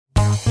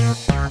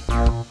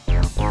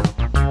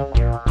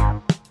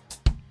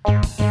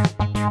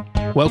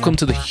Welcome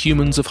to the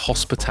Humans of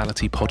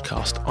Hospitality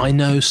podcast. I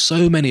know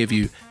so many of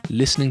you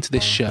listening to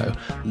this show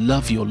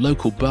love your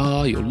local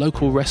bar, your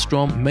local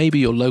restaurant, maybe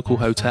your local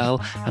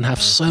hotel, and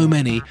have so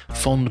many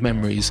fond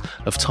memories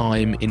of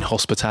time in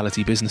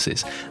hospitality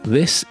businesses.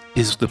 This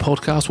is the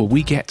podcast where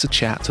we get to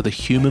chat to the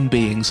human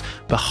beings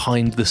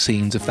behind the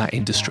scenes of that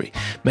industry.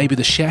 Maybe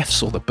the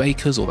chefs or the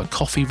bakers or the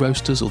coffee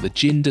roasters or the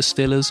gin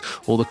distillers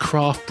or the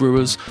craft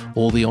brewers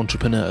or the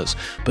entrepreneurs,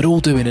 but all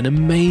doing an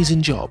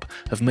amazing job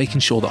of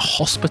making sure that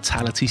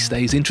hospitality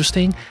stays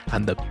interesting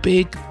and the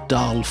big,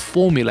 dull,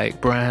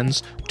 formulaic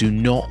brands do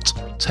not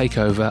take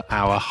over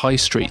our high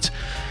street.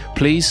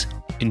 Please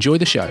enjoy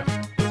the show.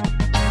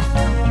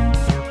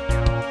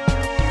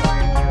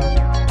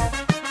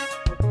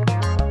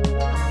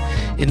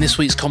 In this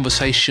week's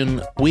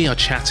conversation, we are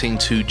chatting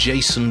to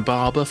Jason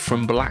Barber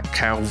from Black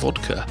Cow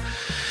Vodka.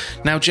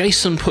 Now,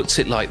 Jason puts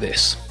it like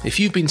this: if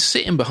you've been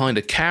sitting behind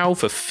a cow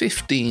for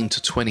 15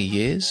 to 20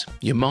 years,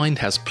 your mind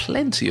has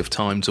plenty of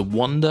time to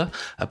wonder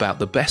about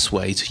the best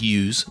way to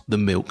use the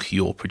milk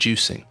you're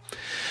producing.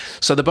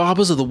 So the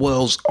Barbers are the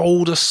world's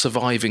oldest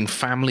surviving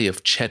family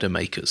of cheddar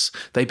makers.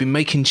 They've been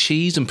making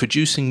cheese and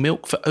producing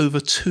milk for over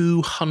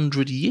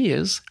 200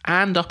 years,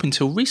 and up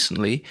until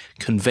recently,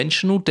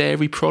 conventional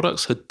dairy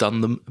products had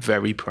done them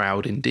very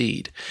proud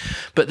indeed.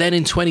 But then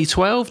in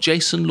 2012,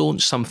 Jason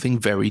launched something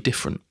very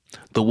different: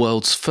 the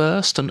world's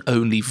first and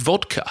only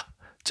vodka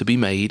to be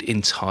made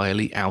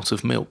entirely out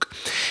of milk.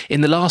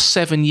 In the last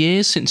 7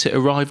 years since it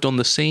arrived on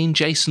the scene,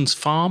 Jason's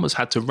farm has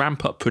had to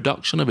ramp up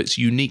production of its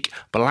unique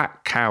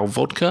Black Cow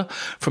vodka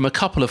from a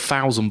couple of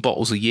thousand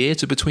bottles a year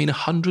to between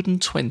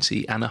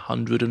 120 and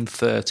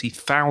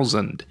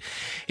 130,000.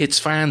 Its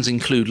fans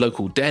include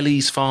local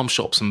delis, farm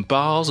shops and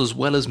bars, as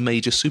well as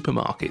major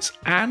supermarkets,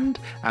 and,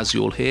 as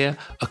you'll hear,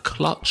 a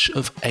clutch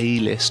of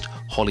A-list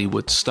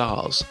Hollywood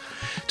stars.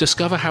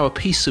 Discover how a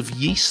piece of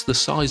yeast the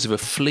size of a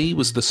flea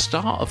was the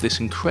start of this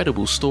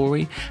incredible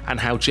story, and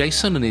how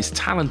Jason and his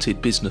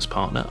talented business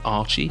partner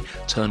Archie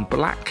turned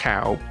Black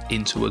Cow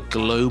into a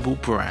global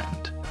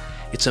brand.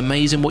 It's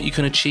amazing what you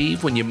can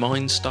achieve when your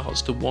mind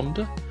starts to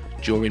wander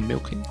during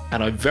milking,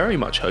 and I very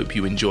much hope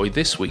you enjoy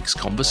this week's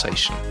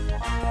conversation.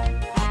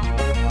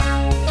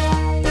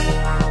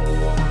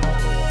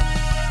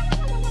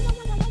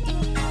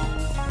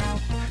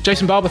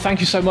 Jason Barber, thank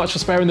you so much for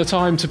sparing the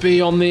time to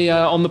be on the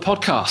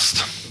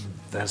podcast.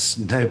 That's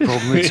no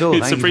problem at all.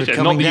 It's Thank you for appreciated.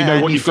 coming Not that you down.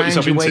 know what you've got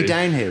yourself found your into. way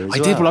down here as I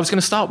did. Well, I was going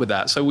to start with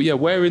that. So, yeah,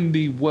 where in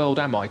the world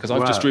am I? Because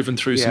I've just driven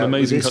through some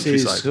amazing countryside.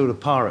 This is sort of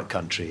pirate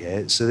country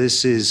here. So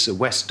this is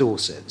West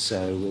Dorset.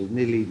 So we're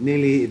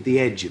nearly at the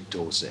edge of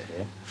Dorset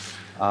here.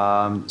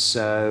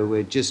 So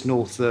we're just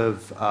north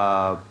of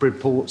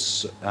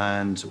Bridports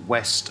and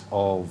west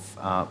of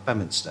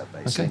Bedminster,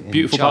 basically. Okay,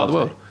 beautiful part of the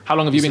world. How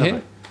long have you been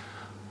here?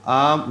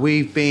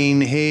 We've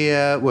been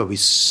here,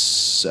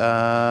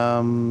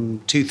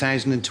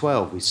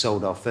 2012 we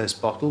sold our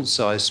first bottle,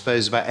 so I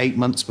suppose about 8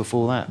 months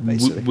before that,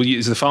 basically.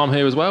 Is the farm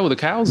here as well with the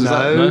cows?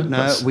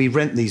 No, we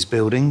rent these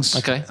buildings,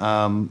 okay.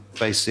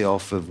 Basically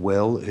off of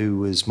Will, who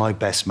was my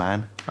best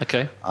man.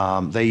 Okay.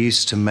 They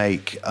used to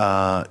make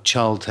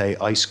Childhay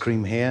ice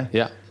cream here.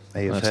 Yeah.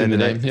 I've seen the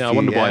name. Yeah, I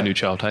wonder why I knew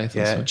Childhay.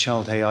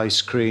 Childhay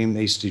ice cream.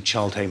 They used to do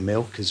Childhay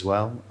milk as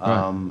well.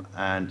 Right.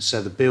 And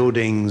so the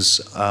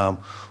buildings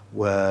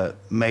were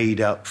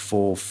made up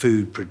for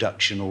food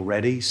production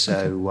already,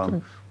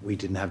 so we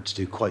didn't have to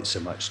do quite so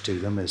much to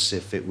them as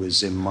if it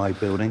was in my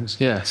buildings.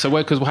 Yeah, so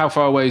how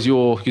far away is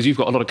because you've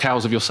got a lot of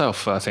cows of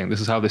yourself, I think.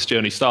 This is how this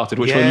journey started,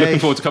 which we're looking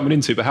forward to coming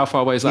into, but how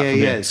far away is that from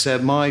here? Yeah, so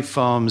my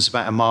farm's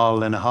about 1.5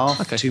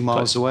 miles, 2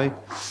 miles away.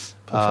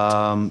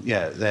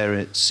 They're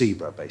at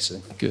Seaborough,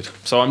 basically. Good.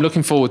 So I'm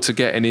looking forward to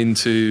getting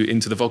into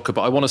the vodka,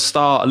 but I want to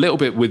start a little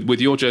bit with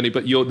your journey.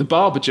 But the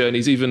Barber journey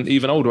is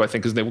even older, I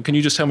think, isn't it? Well, can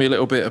you just tell me a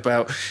little bit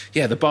about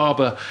the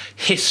Barber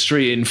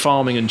history in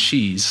farming and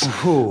cheese?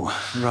 Oh,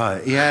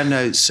 right. Yeah,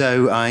 no.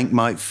 So I think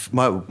my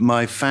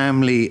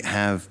family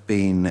have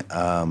been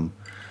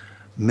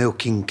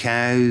milking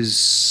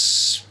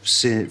cows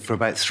for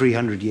about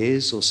 300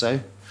 years or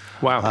so.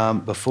 Wow.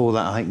 Before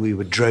that, I think we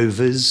were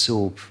drovers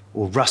or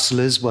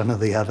rustlers, one or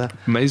the other.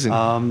 Amazing.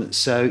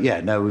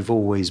 We've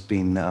always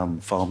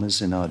been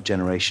farmers in our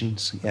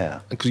generations.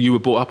 Yeah. Because you were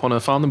brought up on a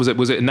farm, was it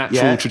a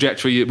natural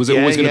trajectory? Was it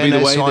always going to be the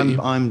way? So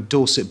I'm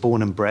Dorset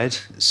born and bred.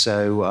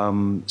 So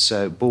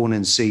born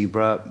in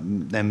Seaborough,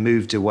 then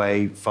moved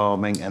away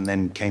farming, and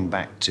then came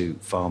back to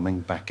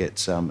farming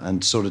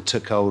and sort of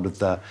took hold of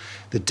the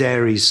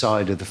dairy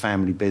side of the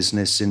family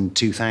business in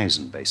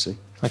 2000, basically.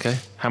 Okay.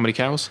 How many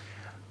cows?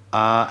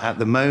 At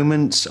the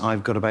moment,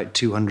 I've got about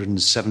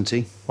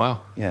 270.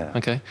 Wow. Yeah.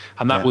 Okay.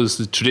 And that was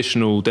the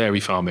traditional dairy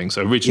farming.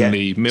 So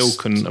originally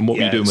milk and what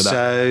were you doing with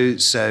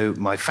that? So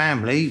my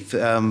family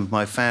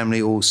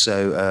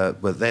also,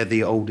 they're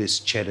the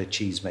oldest cheddar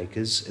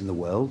cheesemakers in the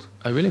world.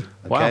 Oh, really?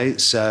 Okay. Wow.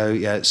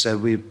 So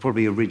we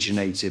probably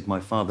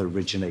my father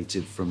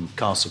originated from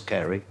Castle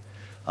Carey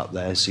up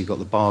there. So you've got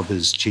the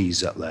Barber's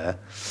cheese up there.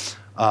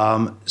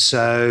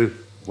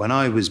 when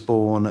I was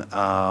born,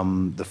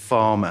 the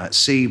farm at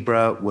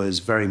Seaborough was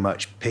very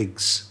much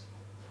pigs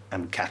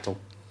and cattle.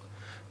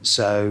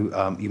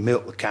 So you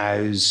milk the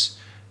cows,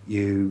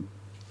 you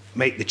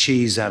make the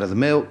cheese out of the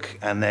milk,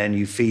 and then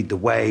you feed the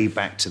whey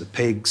back to the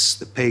pigs.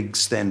 The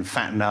pigs then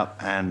fatten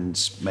up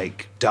and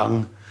make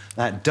dung.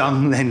 That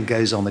dung then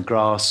goes on the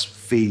grass,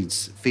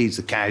 feeds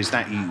the cows.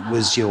 That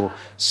was your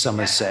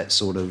Somerset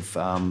sort of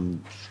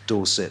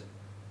Dorset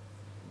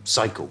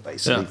cycle,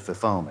 basically, for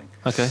farming.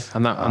 Okay,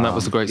 and that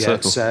was the great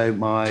circle. So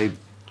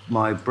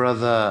my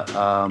brother,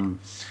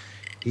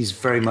 he's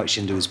very much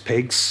into his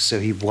pigs. So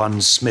he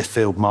won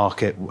Smithfield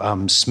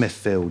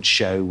Smithfield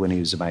show when he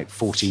was about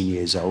 14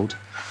 years old,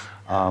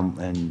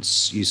 and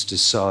used to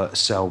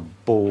sell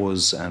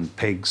boars and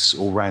pigs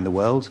all around the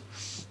world.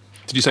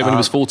 Did you say when he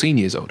was 14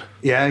 years old?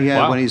 Yeah.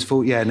 Wow. When he was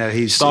 14, yeah. No,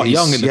 he's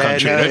young in the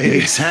country. No, don't you?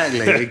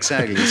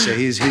 exactly. So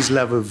his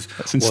love of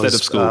instead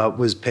of school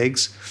was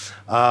pigs,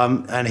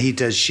 and he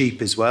does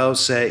sheep as well.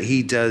 So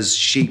he does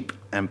sheep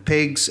and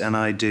pigs, and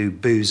I do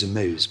booze and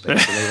moose.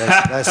 Basically,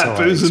 that's how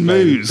Booze I and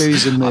explain it. moose.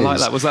 Booze and moose. I like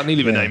that. Was that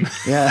nearly the name?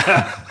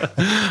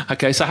 Yeah.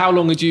 Okay, so how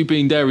long had you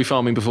been dairy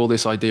farming before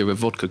this idea of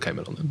vodka came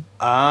along then?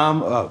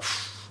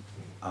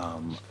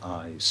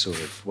 I sort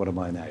of, what am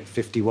I now,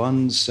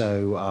 51,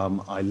 so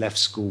I left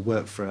school,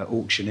 worked for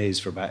auctioneers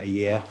for about a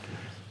year,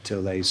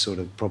 till they sort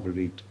of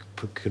probably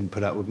couldn't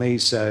put up with me.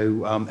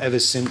 So ever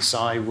since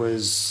I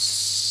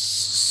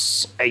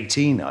was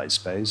 18, I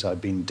suppose,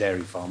 I've been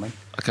dairy farming.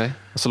 Okay,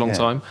 that's a long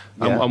time.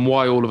 Yeah. And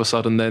why all of a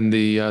sudden then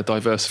the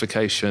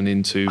diversification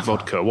into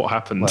vodka? What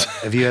happened? Well,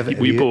 have you ever?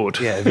 Were you bored?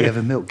 Yeah. Have you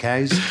ever milked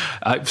cows?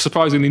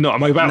 Surprisingly not.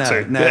 Am I about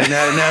to? No.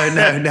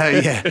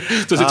 Yeah.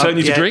 Does it turn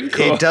you to drink?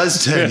 Or? It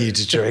does turn you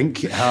to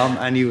drink,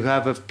 and you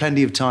have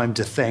plenty of time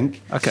to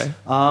think. Okay.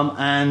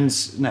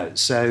 And no,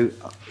 so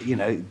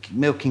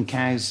milking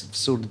cows.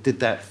 Sort of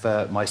did that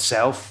for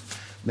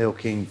myself,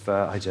 milking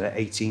for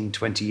 18,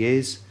 20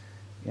 years.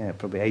 Yeah,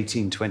 probably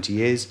 18, 20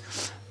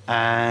 years.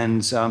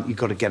 And you've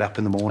got to get up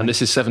in the morning. And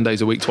this is 7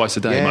 days a week, twice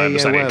a day, my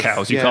understanding of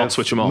cows. You can't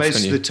switch them off, most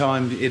can you? of the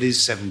time it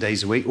is 7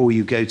 days a week, or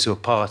you go to a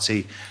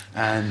party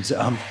and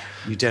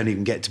you don't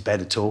even get to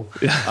bed at all.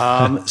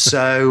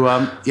 So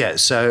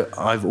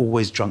I've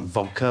always drunk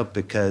vodka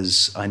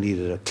because I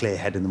needed a clear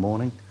head in the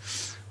morning.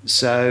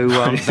 So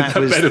that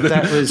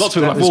was lots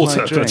of like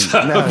water, but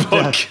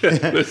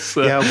vodka. You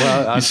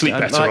sleep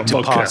better I like on to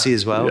vodka. party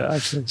as well. Yeah,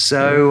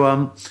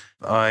 so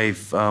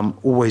I've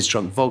always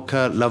drunk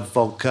vodka, love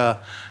vodka,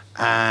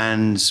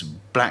 and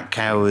Black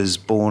Cow was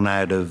born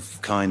out of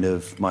kind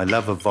of my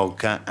love of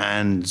vodka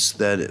and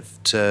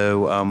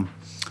to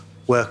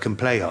work and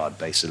play hard,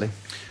 basically.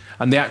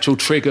 And the actual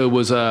trigger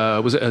was it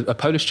a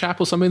Polish chap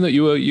or something that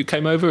you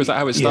came over? Is that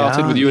how it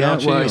started with you and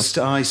Archie?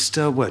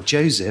 Well,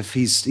 Joseph,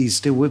 he's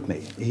still with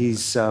me.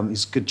 He's a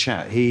good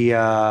chap. He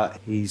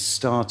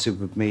started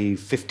with me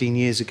 15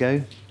 years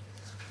ago.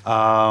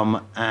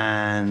 And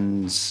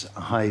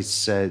I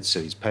said, so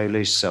he's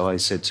Polish, so I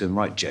said to him,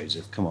 right,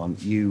 Joseph, come on,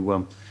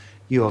 you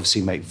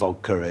obviously make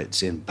vodka.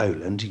 It's in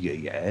Poland. He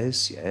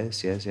goes,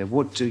 yes.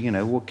 What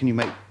can you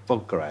make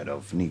vodka out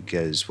of? And he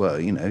goes, well,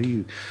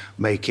 you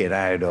make it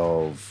out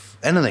of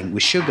anything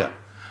with sugar.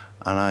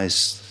 And I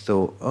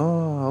thought,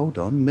 oh, hold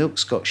on,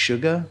 milk's got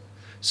sugar.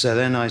 So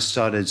then I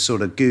started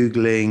sort of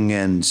Googling,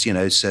 and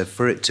so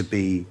for it to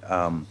be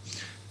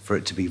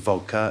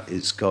vodka,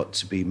 it's got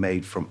to be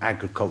made from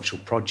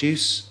agricultural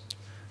produce.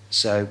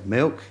 So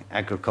milk,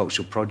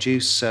 agricultural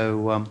produce.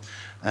 So,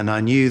 and I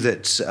knew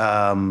that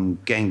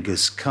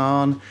Genghis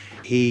Khan,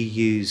 he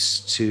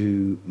used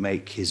to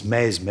make his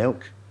mare's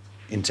milk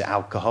into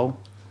alcohol.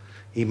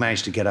 He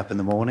managed to get up in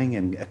the morning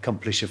and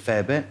accomplish a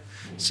fair bit.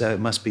 So it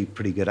must be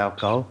pretty good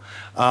alcohol.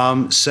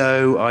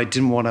 So I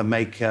didn't want to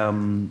make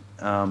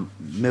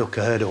milk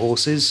a herd of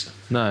horses.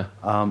 No.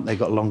 They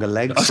got longer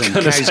legs and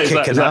cows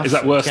kick enough. Is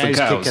that worse than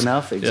cows? Kick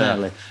enough,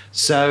 exactly.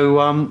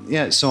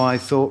 Yeah. So I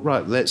thought,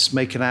 right, let's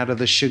make it out of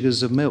the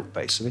sugars of milk,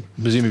 basically.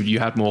 Presumably you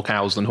had more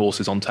cows than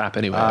horses on tap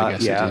anyway, I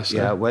guess.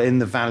 Yeah. Well, in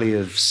the valley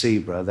of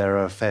Seaborough, there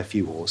are a fair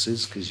few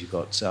horses because you've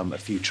got a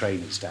few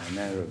trainers down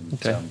there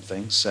and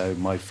things. So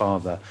my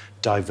father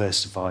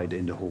diversified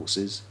into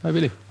horses. Oh,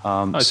 really?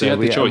 So you had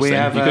the choice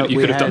then. You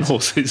could have done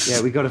horses.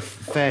 Yeah, we got a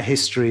fair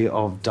history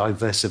of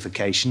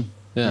diversification.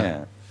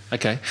 Yeah.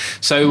 Okay.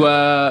 So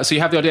you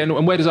have the idea,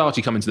 and where does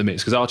Archie come into the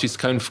mix? Because Archie's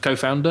the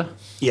co-founder?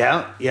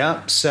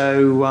 Yeah.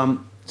 So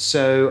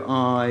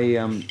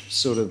I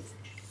sort of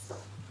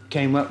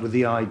came up with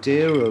the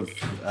idea of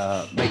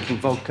making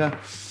vodka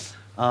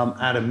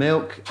out of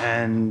milk,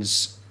 and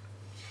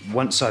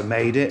once I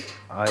made it,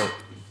 I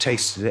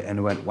tasted it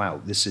and went,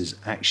 wow, this is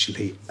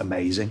actually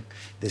amazing.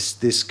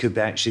 This could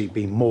actually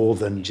be more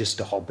than just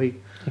a hobby.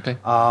 Okay.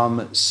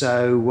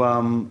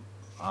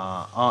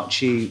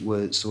 Archie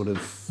was sort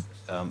of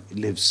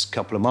lives a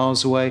couple of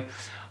miles away.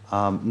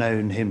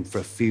 Known him for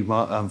a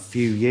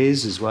few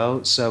years as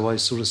well. So I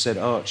sort of said,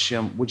 Arch,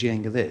 what do you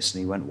think of this? And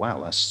he went,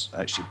 wow, that's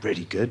actually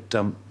pretty good.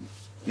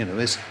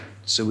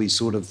 So we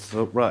sort of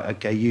thought, right,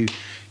 okay,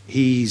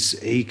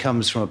 he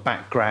comes from a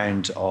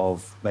background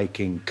of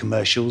making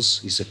commercials.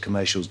 He's a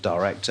commercials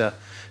director,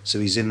 so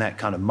he's in that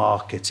kind of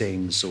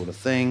marketing sort of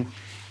thing.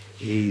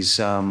 He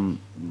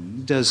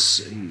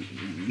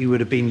would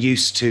have been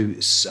used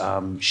to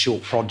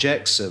short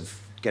projects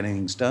of getting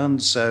things done.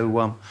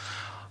 So,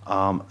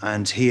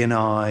 and he and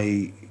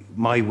I,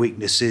 my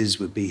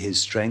weaknesses would be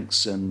his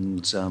strengths,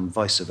 and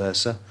vice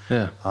versa.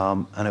 Yeah.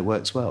 And it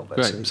works well.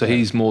 Great. So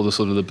he's more the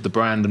sort of the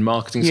brand and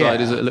marketing side,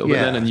 is it a little bit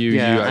then? And you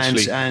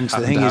actually and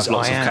happen the thing to have is,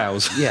 lots of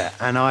cows. Yeah,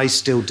 and I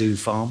still do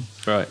farm.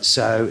 Right.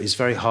 So it's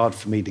very hard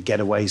for me to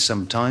get away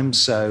sometimes.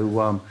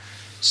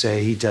 So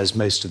he does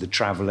most of the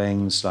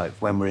travellings. Like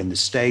when we're in the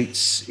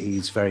States,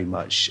 he's very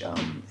much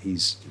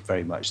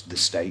the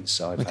States.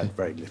 So I've had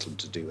very little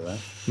to do with that.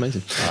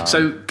 Amazing.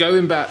 So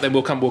going back, then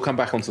we'll come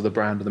back onto the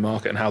brand and the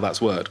market and how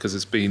that's worked, because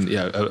it's been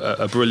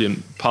a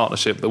brilliant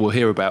partnership that we'll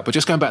hear about. But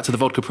just going back to the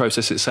vodka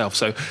process itself.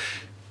 So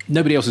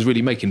nobody else is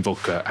really making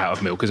vodka out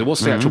of milk, because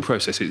what's the actual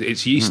process?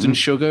 It's yeast and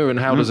sugar, and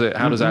how does it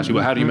actually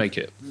work? How do you make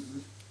it?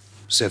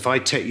 So if I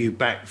take you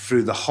back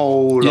through the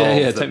whole of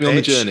the take me on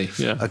the journey.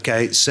 Yeah.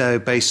 Okay, so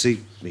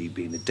basically, me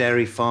being a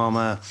dairy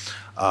farmer,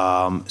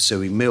 so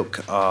we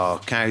milk our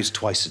cows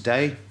twice a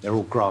day. They're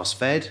all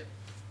grass-fed.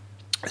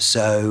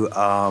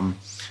 So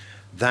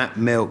that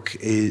milk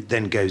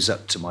then goes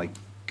up to my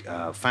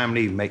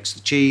family who makes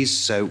the cheese.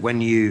 So when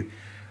you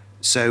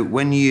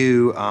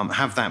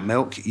have that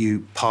milk,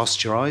 you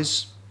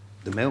pasteurize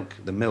the milk.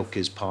 The milk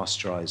is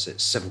pasteurized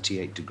at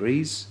 78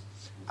 degrees.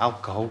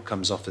 Alcohol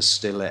comes off as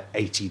still at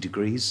 80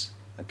 degrees.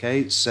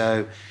 Okay,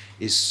 so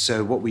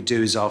what we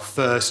do is our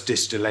first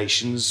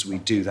distillations, we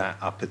do that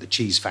up at the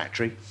cheese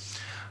factory.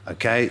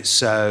 Okay,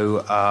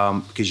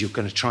 so because you're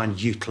going to try and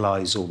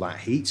utilize all that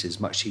heat, as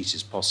much heat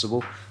as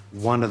possible.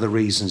 One of the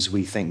reasons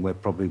we think we're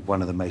probably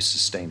one of the most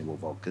sustainable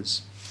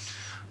vodkas.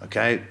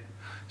 Okay,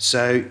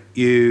 so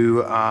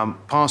you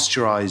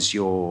pasteurize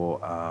your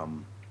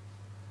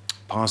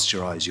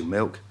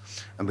milk,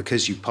 and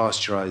because you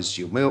pasteurize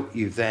your milk,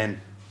 you've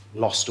then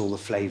lost all the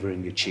flavor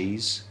in your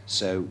cheese.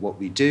 So what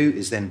we do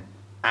is then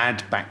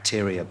add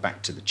bacteria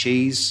back to the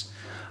cheese,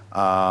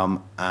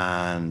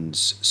 and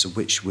so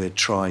which we'll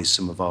try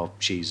some of our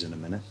cheese in a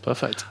minute.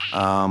 Perfect.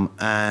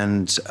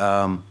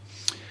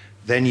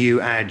 Then you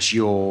add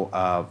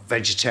your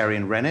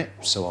vegetarian rennet.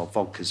 So our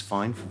vodka's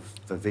fine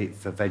for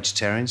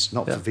vegetarians,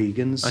 not for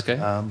vegans. Okay.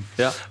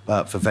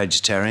 But for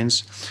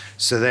vegetarians.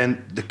 So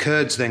then the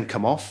curds then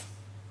come off.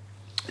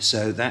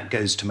 So that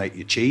goes to make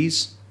your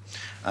cheese,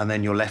 and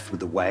then you're left with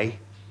the whey.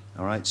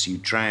 All right. So you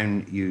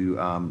drain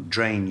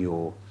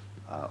your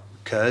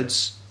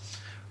curds.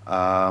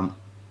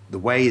 The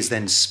whey is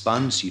then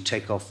spun, so you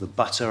take off the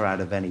butter out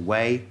of any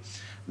whey.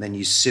 And then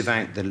you sieve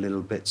out the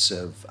little bits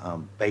of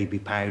baby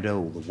powder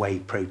or the whey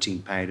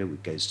protein powder,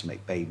 which goes to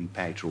make baby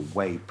powder or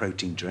whey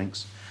protein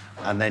drinks.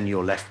 And then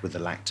you're left with the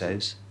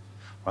lactose.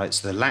 Right,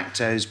 so the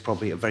lactose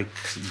probably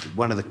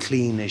one of the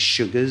cleanest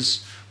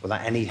sugars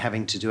without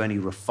having to do any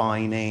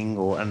refining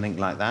or anything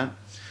like that.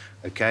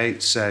 Okay,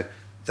 so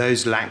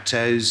those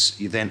lactose,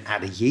 you then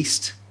add a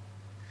yeast,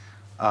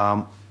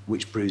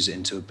 which brews it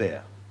into a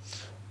beer.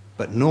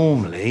 But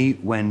normally,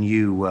 when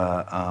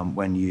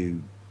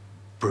you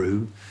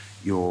brew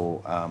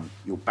your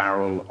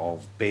barrel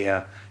of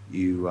beer,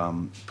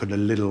 you put a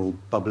little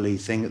bubbly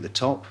thing at the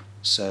top.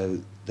 So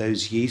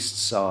those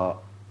yeasts are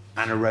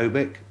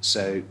anaerobic.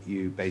 So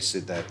you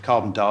basically the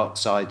carbon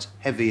dioxide's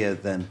heavier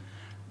than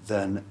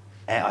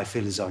air. I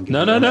feel as I'm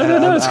giving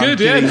No, it's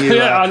good.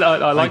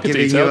 I like the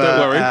detail.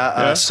 Don't worry.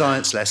 A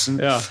science lesson.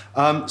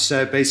 Yeah.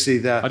 So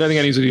basically, I don't think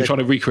anyone's trying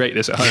to recreate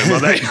this at home, are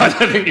they? I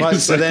don't think right,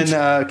 so then,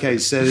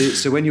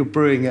 so when you're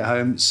brewing at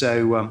home,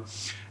 so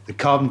the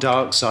carbon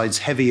dioxide's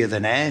heavier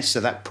than air, so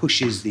that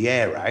pushes the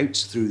air out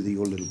through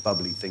your little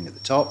bubbly thing at the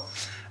top,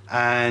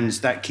 and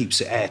that keeps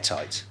it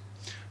airtight.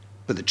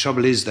 But the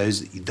trouble is,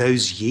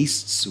 those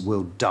yeasts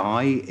will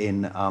die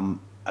in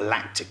a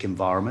lactic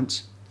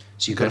environment.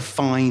 So you've got to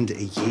find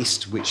a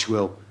yeast which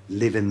will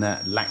live in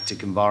that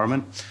lactic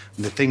environment.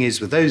 And the thing is,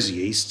 with those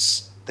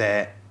yeasts,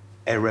 they're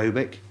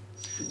aerobic,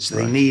 so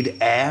they need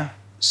air.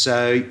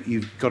 So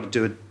you've got to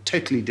do a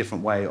totally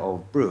different way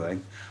of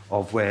brewing,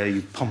 of where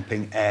you're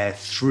pumping air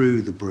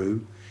through the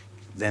brew.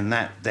 Then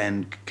that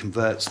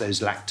converts those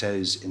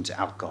lactose into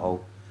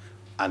alcohol,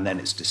 and then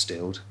it's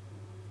distilled.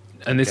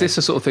 And is this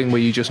the sort of thing where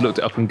you just looked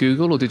it up on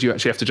Google, or did you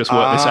actually have to just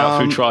work this out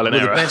through trial and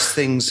error? The best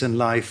things in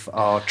life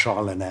are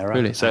trial and error.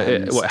 Really? So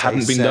it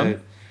hadn't been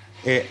done?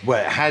 It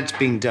had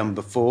been done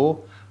before,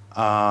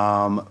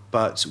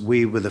 but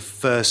we were the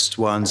first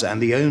ones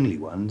and the only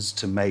ones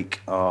to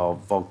make our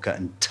vodka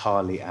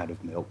entirely out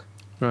of milk.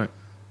 Right.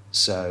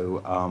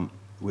 So,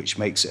 which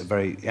makes it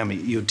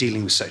you're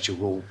dealing with such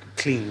a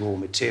clean raw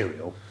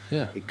material.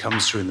 Yeah. It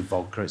comes through in the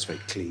vodka. It's very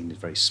clean. It's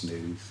very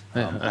smooth,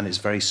 and it's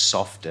very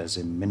soft, as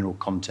in mineral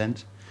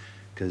content.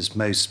 Because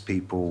most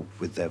people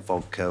with their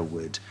vodka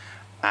would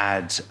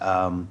add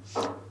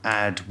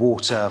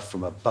water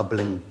from a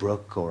bubbling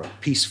brook or a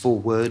peaceful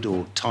wood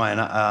or tow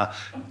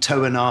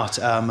an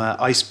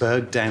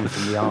iceberg down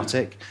from the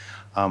Arctic.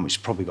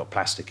 which probably got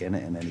plastic in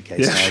it in any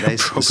case Yeah,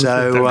 nowadays. probably.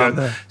 Don't go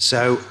there.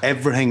 So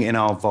everything in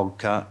our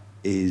vodka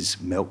is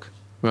milk.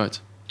 Right.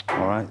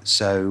 All right.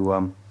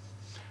 So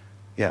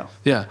yeah.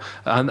 Yeah,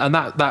 and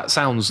that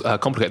sounds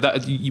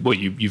complicated.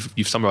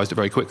 You've summarised it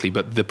very quickly,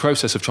 but the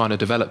process of trying to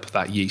develop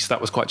that yeast,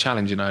 that was quite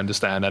challenging, I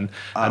understand, and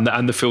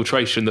the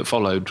filtration that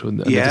followed. And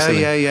the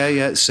distilling.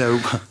 Yeah. So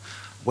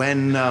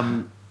when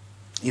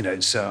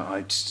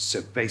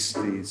so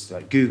basically it's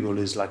like Google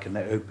is like an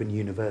open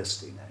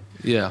university now.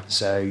 Yeah.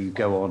 So you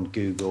go on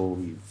Google,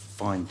 you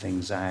find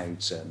things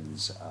out,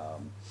 and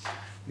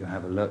you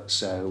have a look.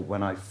 So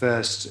when I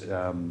first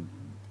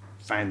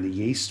found the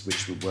yeast,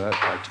 which would work,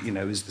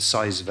 it was the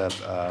size of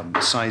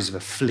a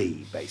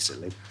flea,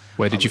 basically.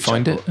 Where did you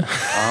find it?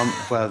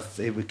 Well,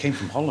 it came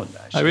from Holland,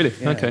 actually. Oh, really?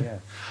 Yeah, Okay. Yeah.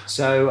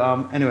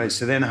 So anyway,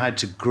 so then I had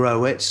to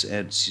grow it,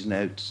 and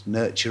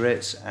nurture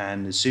it,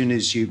 and as soon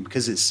as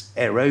because it's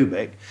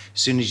aerobic,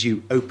 as soon as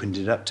you opened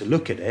it up to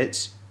look at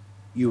it,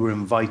 you were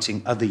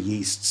inviting other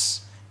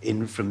yeasts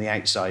in from the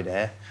outside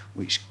air,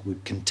 which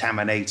would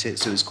contaminate it.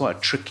 So it's quite a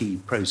tricky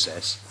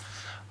process.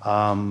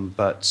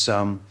 But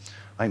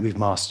I think we've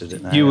mastered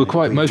it now. You were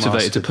quite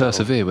motivated to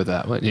persevere with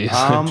that, weren't you?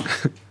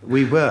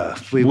 We were.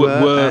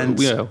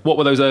 What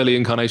were those early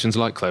incarnations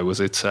like, though? Was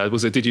it?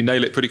 Did you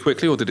nail it pretty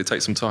quickly, or did it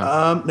take some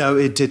time? No,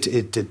 it did.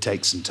 It did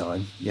take some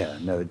time. Yeah,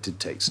 no, it did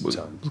take some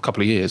time. A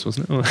couple of years,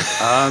 wasn't it?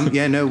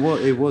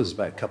 It was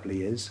about a couple of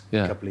years.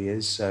 Yeah. A couple of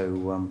years.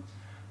 So,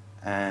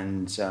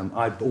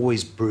 I've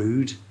always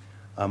brewed.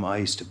 I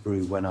used to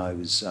brew when I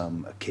was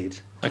a kid.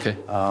 Okay.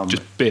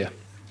 Just beer.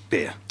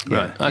 Beer.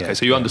 Right. Yeah, okay.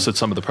 So you understood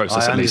some of the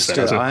process at least.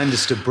 I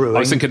understood brewing. I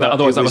was thinking that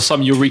otherwise that was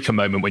some eureka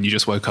moment when you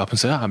just woke up and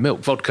said,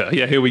 milk, vodka.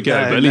 Yeah, here we go.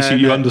 No, but at least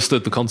you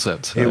understood the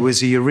concept. It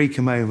was a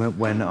eureka moment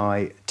when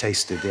I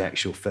tasted the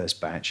actual first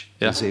batch.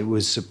 Yeah. It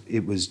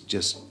was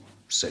just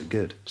so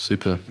good.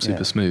 Super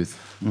smooth.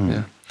 Mm.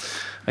 Yeah.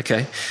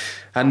 Okay.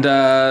 And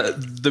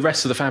the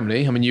rest of the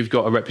family, I mean, you've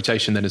got a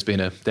reputation then as being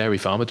a dairy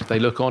farmer. Did they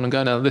look on and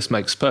go, no, this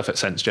makes perfect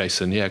sense,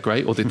 Jason. Yeah,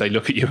 great. Or did they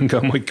look at you and go,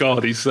 oh my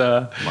God, he's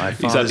had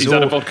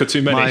a vodka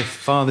too many? My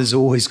father's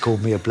always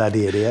called me a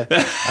bloody idiot.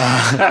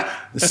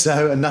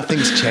 So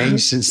nothing's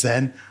changed since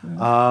then. When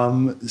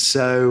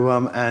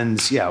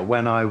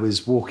I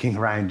was walking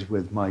around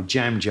with my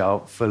jam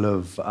jar full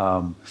of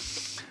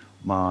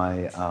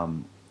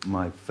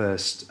my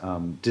first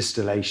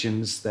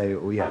distillations, they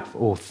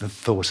all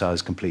thought I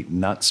was complete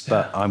nuts,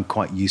 but I'm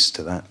quite used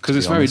to that. Because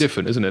it's very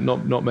different, isn't it?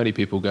 Not many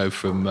people go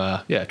from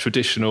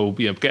traditional,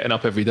 getting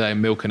up every day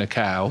and milking a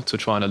cow to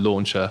trying to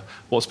launch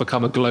what's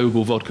become a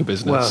global vodka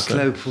business.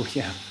 Well, global,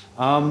 yeah.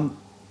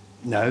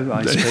 No,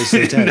 I suppose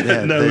they don't.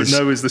 Yeah, no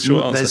is the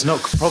short answer.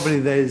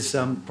 There's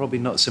probably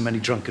not so many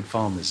drunken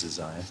farmers as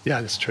I am. Yeah,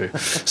 that's true.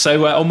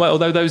 So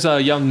although those are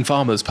young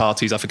farmers'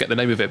 parties, I forget the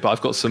name of it, but I've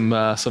got some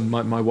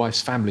my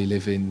wife's family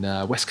live in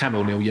West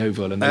Camel near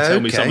Yeovil, and they tell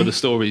me some of the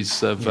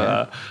stories of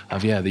the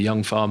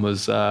young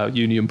farmers'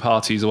 union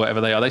parties or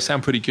whatever they are. They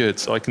sound pretty good,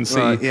 so I can see.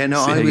 Right, yeah,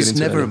 no, I was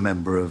never a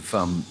member of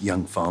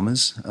young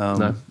farmers.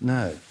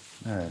 No.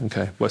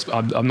 Okay. Well,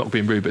 I'm not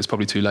being rude, but it's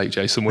probably too late,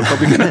 Jason. We're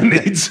probably going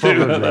to need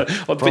to.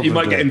 But you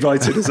might get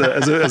invited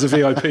as a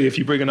VIP if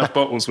you bring enough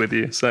bottles with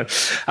you. So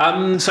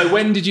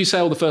when did you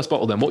sell the first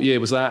bottle then? What year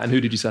was that, and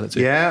who did you sell it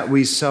to? Yeah,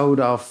 we sold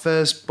our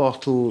first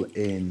bottle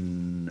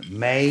in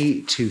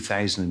May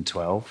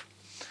 2012.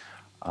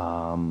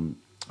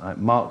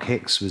 Mark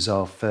Hicks was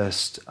our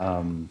first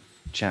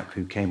chap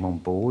who came on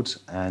board,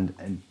 and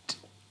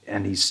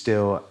he's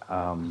still.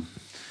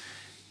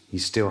 He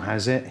still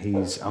has it.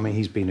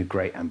 He's been a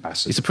great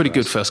ambassador. He's a pretty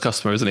good first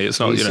customer, isn't he? It's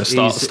not,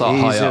 start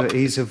high up.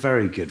 He's a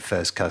very good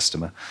first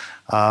customer.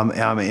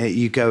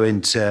 You go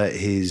into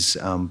his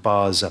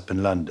bars up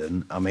in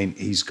London. I mean,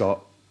 he's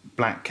got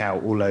Black Cow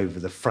all over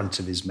the front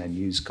of his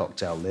menus,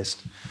 cocktail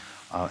list.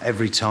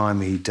 Every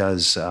time he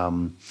does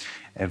a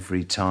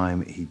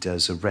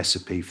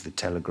recipe for the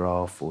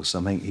Telegraph or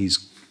something,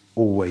 he's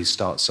always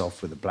starts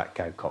off with a Black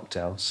Cow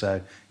cocktail. So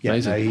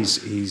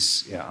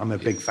I'm a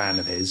big fan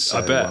of his. So,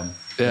 I bet.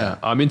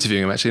 I'm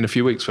interviewing him actually in a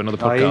few weeks for another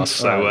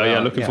podcast.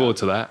 Looking forward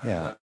to that.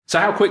 Yeah. So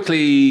how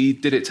quickly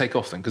did it take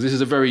off then? Because this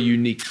is a very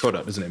unique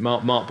product, isn't it?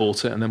 Mark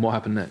bought it, and then what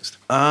happened next?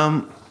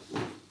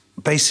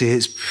 Basically,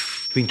 it's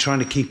been trying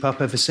to keep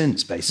up ever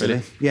since. Basically,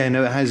 really? Yeah.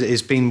 No, it has.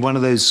 It's been one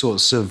of those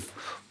sorts of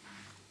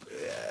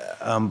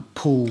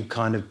pull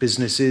kind of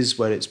businesses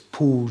where it's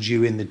pulled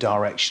you in the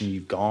direction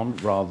you've gone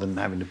rather than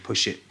having to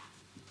push it.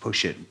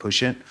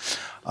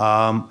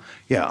 I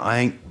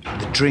think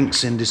the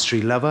drinks industry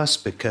love us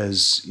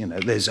because,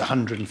 there's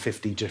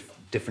 150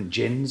 different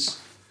gins.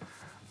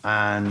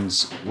 And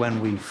when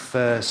we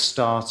first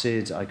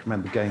started, I can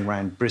remember going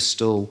around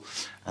Bristol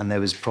and there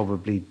was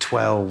probably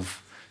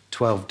 12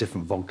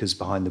 different vodkas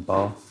behind the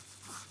bar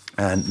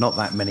and not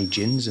that many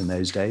gins in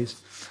those days.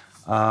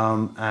 There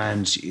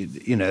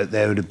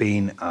would have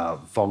been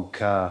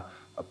vodka,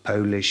 a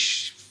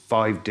Polish,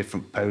 5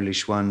 different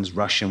Polish ones,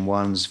 Russian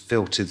ones,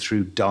 filtered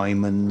through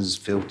diamonds,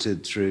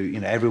 filtered through,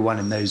 everyone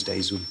in those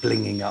days was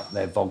blinging up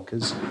their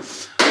vodkas.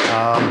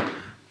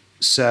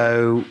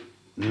 So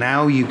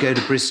now you go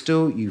to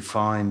Bristol, you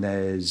find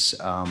there's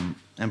and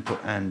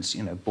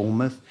you know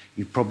Bournemouth,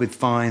 you probably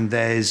find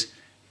there's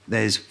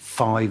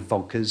 5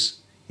 vodkas,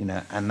 you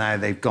know, and now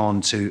they've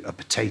gone to a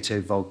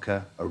potato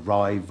vodka, a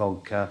rye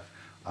vodka,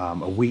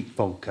 a wheat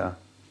vodka,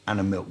 and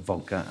a milk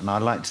vodka. And I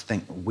like to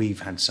think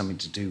we've had something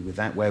to do with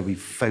that, where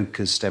we've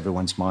focused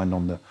everyone's mind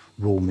on the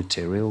raw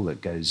material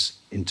that goes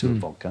into a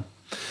vodka.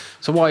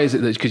 So why is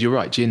it that, because you're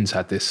right, gin's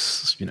had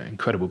this, you know,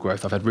 incredible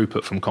growth. I've had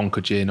Rupert from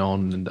Conquer Gin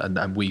on,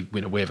 and we,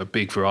 you know, we have a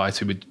big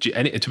variety with gin.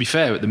 And to be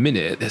fair, at the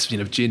minute, there's, you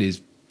know, gin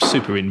is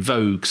super in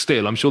vogue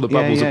still. I'm sure the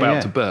bubble's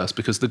about to burst,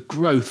 because the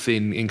growth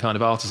in kind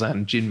of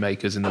artisan gin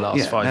makers in the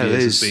last 5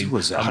 years has been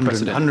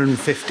unprecedented.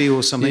 150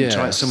 or something.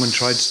 Someone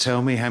tried to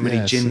tell me how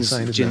many gins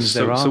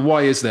there are. So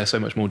why is there so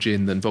much more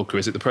gin than vodka?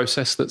 Is it the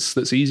process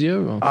that's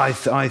easier? Or? I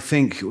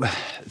think the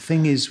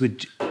thing is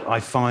I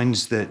find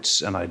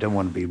that, and I don't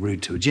want to be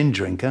rude to a gin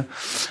drinker,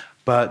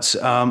 but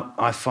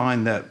I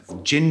find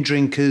that gin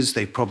drinkers,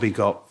 they've probably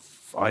got,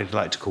 I'd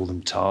like to call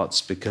them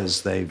tarts,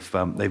 because they've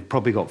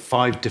probably got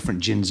 5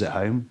 different gins at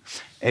home.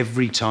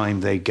 Every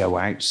time they go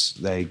out,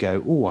 they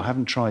go, oh, I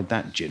haven't tried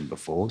that gin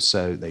before,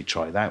 so they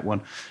try that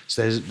one.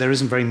 So there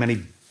isn't very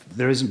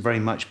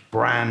much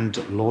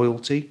brand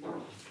loyalty.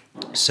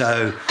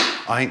 So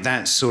I think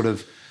that's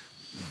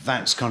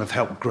kind of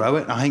helped grow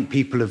it. I think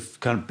people have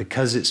kind of,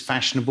 because it's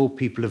fashionable,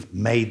 people have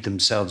made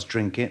themselves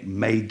drink it,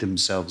 made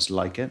themselves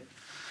like it.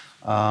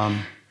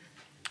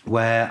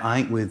 Where I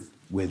think with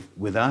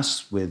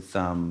us, with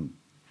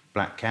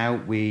Black Cow,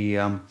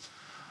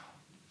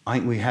 I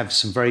think we have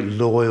some very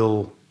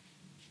loyal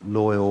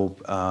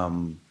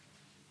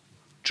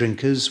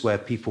drinkers, where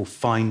people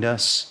find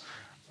us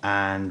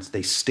and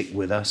they stick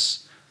with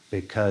us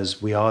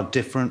because we are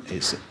different.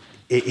 It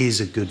is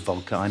a good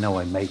vodka. I know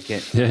I make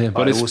it.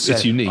 But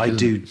it's unique. I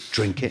do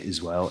drink it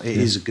as well. It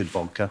is a good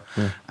vodka,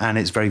 and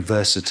it's very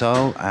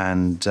versatile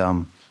and.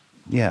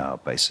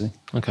 Basically.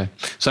 Okay.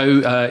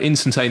 So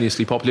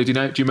instantaneously popular. Do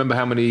you remember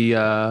how many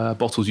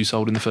bottles you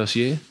sold in the first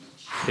year,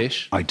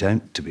 ish? I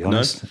don't, to be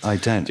honest. No? I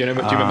don't. Do you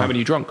remember how many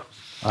you drunk?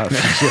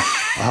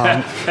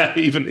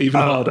 Even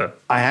harder.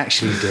 I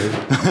actually do.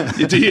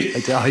 Do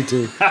you? I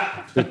do.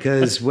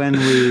 Because when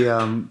we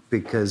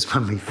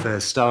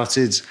first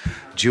started,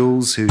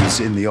 Jules, who's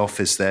in the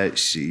office there,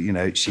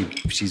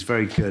 she's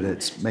very good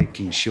at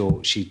making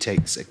sure she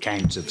takes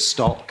account of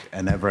stock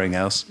and everything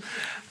else.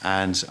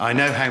 And I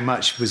know how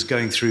much was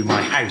going through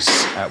my house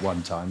at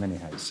one time,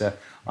 anyhow. So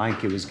I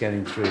think it was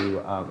getting through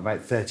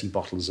about 30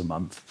 bottles a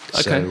month.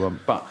 Okay. So,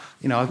 but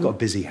I've got a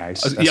busy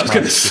house. I was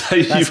going to say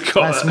you've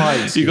got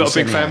a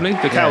big family.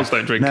 The cows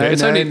don't drink it.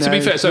 To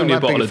be fair, it's only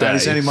a bottle a day.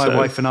 It's only my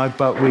wife and I,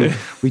 but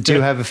we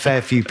do have a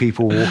fair few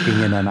people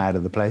walking in and out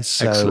of the place.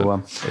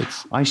 So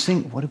I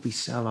think, what did we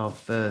sell our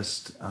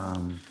first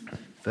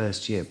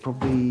year?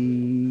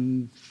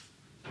 Probably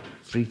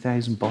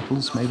 3,000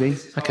 bottles, maybe.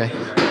 Okay.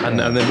 And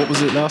then what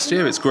was it last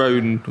year? It's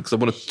grown, because I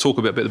want to talk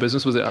a bit about the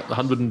business. Was it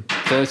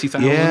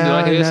 130,000? Did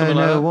I hear something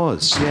like that? No, it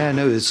was. Yeah,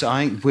 no, it's,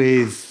 I think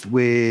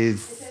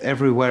with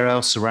everywhere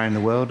else around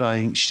the world,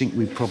 I think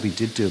we probably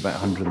did do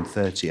about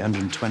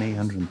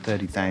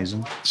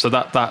 130,000. So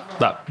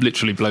that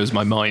literally blows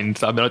my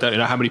mind. I mean, I don't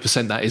know how many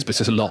percent that is, but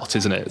it's a lot,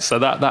 isn't it? So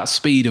that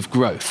speed of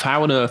growth,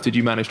 how on earth did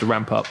you manage to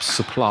ramp up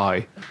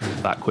supply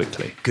that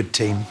quickly? Good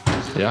team.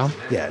 Yeah?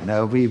 Yeah,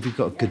 no, we've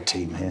got a good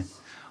team here.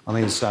 I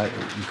mean, it's like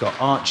you've got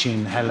Archie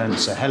and Helen.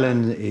 So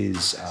Helen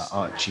is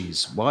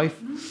Archie's wife,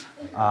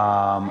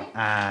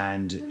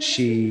 and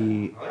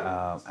she,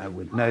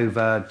 with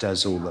Nova,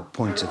 does all the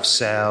point of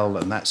sale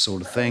and that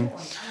sort of thing.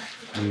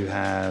 You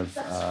have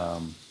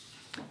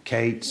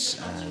Kate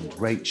and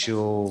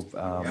Rachel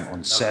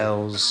on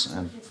sales,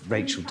 and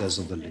Rachel does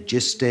all the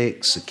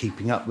logistics,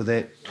 keeping up with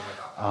it.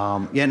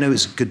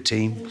 It's a good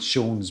team.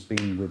 Sean's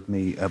been with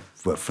me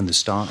from the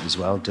start as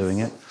well, doing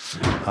it.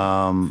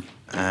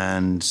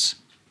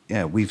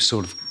 We've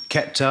sort of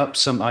kept up.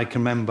 I can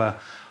remember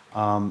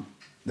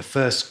the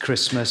first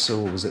Christmas,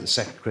 or was it the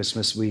second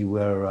Christmas, we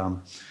were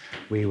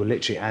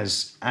literally,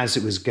 as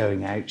it was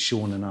going out,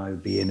 Sean and I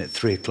would be in at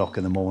 3:00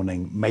 in the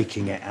morning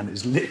making it, and it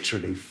was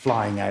literally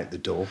flying out the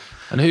door.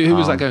 And who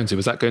was that going to?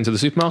 Was that going to the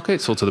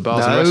supermarkets or to the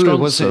bars and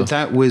restaurants? No,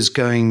 that was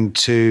going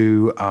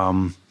to...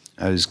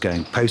 I was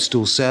going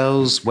postal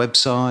sales,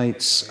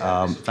 websites.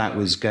 That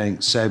was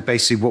going. So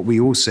basically, what we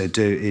also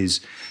do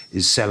is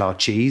sell our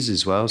cheese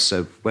as well.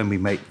 So when we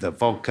make the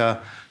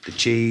vodka, the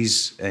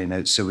cheese,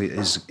 so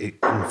in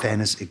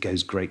fairness, it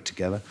goes great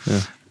together.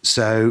 Yeah.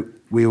 So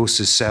we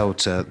also sell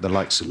to the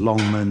likes of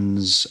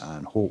Longmans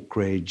and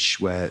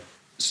Hawkridge,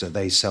 so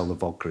they sell the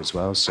vodka as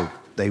well. So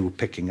they were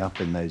picking up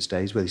in those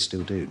days, where they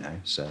still do now.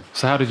 So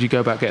how did you go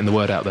about getting the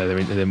word out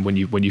there? Then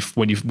when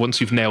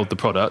once you've nailed the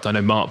product, I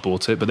know Mark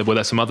bought it, but were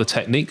there some other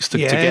techniques to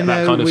get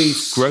that kind of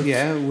growth?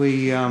 Yeah,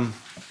 we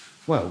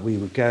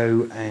would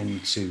go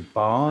into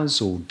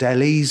bars or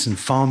delis and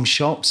farm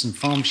shops. And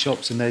farm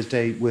shops in those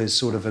days were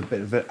sort of a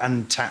bit of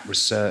an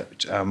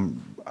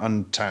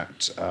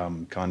untapped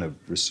kind of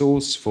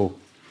resource for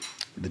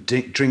the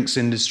drinks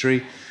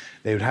industry.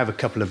 they would have a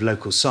couple of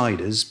local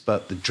ciders,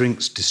 but the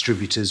drinks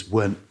distributors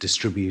weren't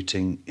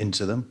distributing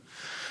into them.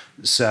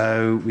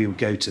 So we would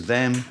go to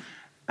them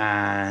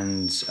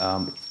and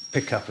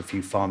pick up a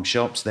few farm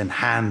shops, then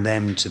hand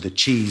them to the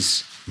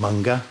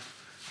cheesemonger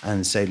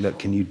and say, look,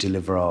 can you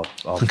deliver our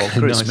vodka?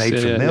 Nice. It's made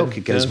from milk.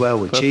 It goes well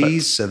with perfect.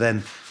 cheese. So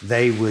then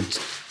they would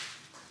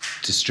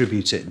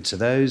distribute it into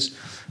those.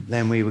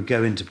 Then we would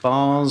go into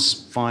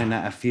bars, find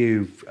out a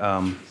few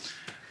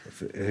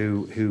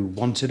who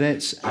wanted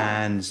it,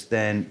 and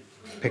then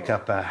pick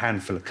up a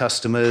handful of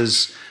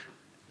customers.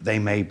 They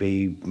may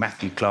be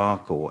Matthew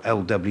Clark or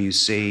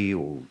LWC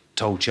or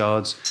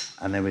Tolchards,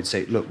 and they would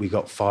say, look, we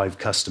got 5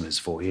 customers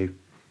for you.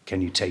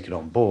 Can you take it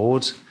on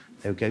board?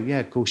 They would go, yeah,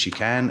 of course you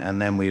can.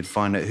 And then we'd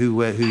find out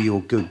who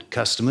your good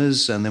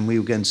customers, and then we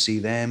would go and see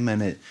them.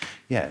 And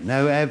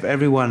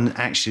everyone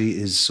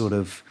actually is sort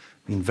of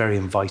been very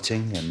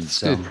inviting,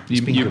 and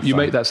you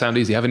make that sound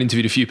easy. I haven't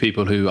interviewed a few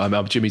people who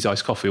Jimmy's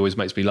Iced Coffee always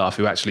makes me laugh,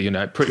 who actually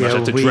pretty much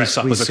had to dress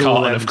up as a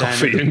carton of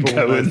coffee and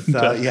go and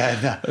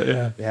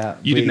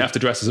you didn't have to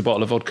dress as a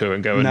bottle of vodka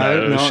and go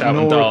and shout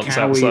and dance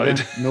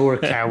outside. Nor a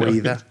cow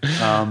either.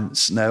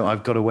 No,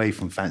 I've got away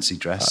from fancy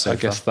dress. I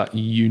guess that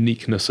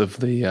uniqueness of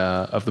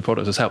the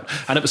product has helped.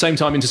 And at the same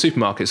time into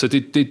supermarkets. So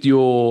did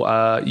you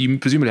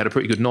presumably had a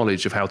pretty good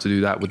knowledge of how to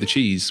do that with the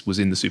cheese was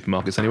in the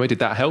supermarkets anyway. Did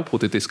that help, or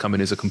did this come in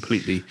as a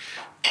completely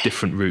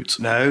different route?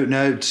 No,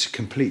 it's a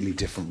completely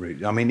different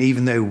route. I mean,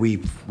 even though we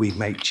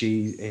make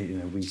cheese,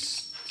 we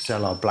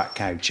sell our Black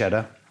Cow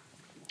cheddar,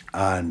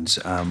 and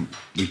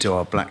we do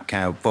our Black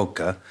Cow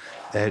vodka.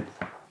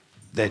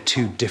 They're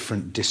 2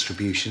 different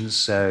distributions,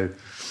 so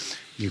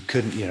you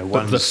couldn't,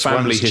 But the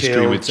family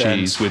history with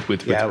cheese, with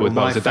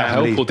bars, did that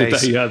help, or did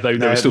they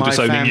were still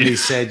disowning you? My family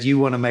said, you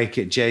want to make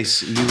it,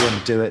 Jace, you want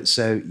to do it,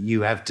 so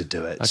you have to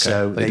do it. Okay.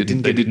 So they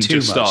didn't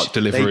just start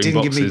delivering boxes. They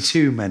didn't give me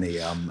too many,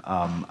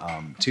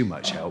 too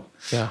much help.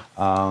 Yeah.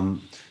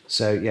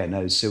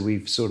 So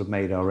we've sort of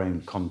made our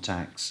own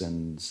contacts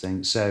and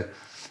things. So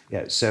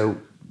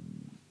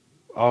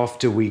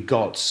after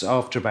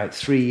about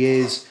 3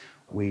 years,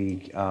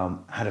 we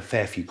had a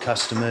fair few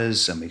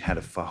customers, and we had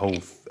a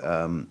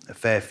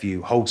fair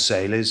few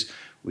wholesalers.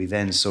 We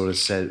then sort of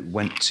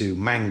went to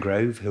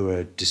Mangrove, who are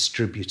a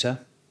distributor.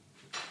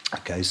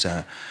 Okay,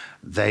 so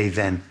they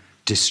then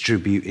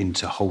distribute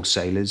into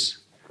wholesalers,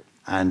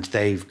 and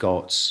they've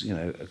got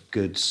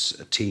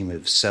a team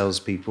of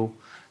salespeople,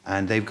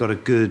 and they've got a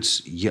good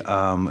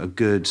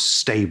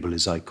stable,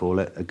 as I call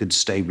it, a good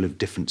stable of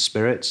different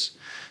spirits.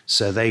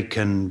 So they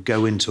can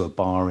go into a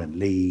bar in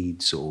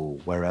Leeds or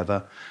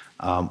wherever,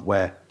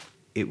 where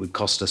it would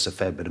cost us a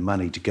fair bit of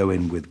money to go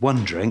in with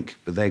 1 drink,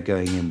 but they're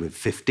going in with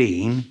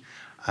 15,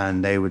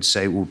 and they would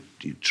say, well,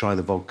 try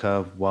the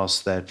vodka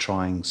whilst they're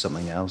trying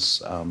something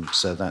else.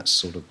 So that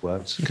sort of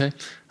works. Okay.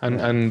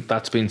 And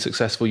that's been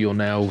successful. You're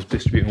now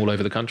distributing all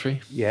over the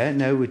country? Yeah,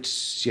 no,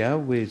 it's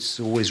always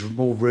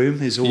more room.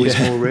 There's always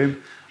more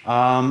room.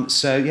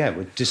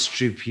 We're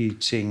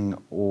distributing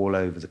all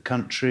over the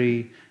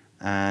country,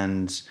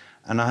 and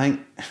I think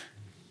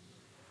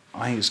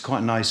it's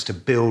quite nice to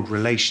build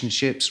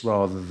relationships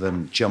rather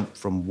than jump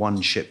from one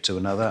ship to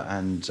another.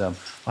 And I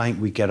think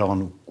we get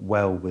on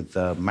well with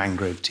the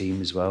Mangrove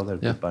team as well. They're a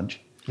good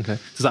bunch. Okay.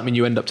 Does that mean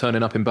you end up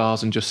turning up in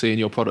bars and just seeing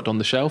your product on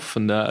the shelf?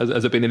 And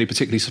has there been any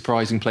particularly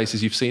surprising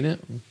places you've seen it?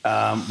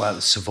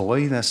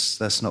 Savoy,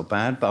 that's not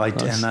bad. But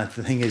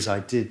the thing is,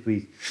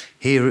 we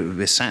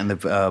sat in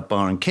the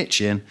bar and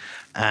kitchen,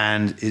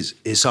 and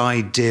it's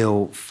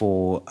ideal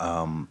for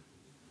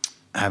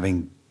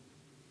having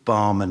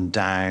barmen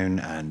down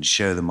and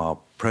show them our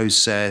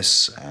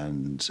process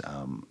and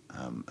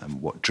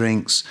what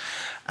drinks.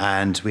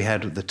 And we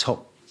had the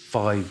top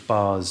 5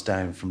 bars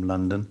down from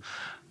London,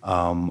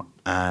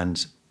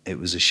 and it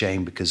was a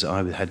shame because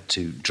I had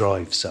to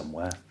drive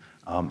somewhere,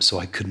 so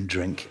I couldn't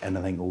drink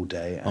anything all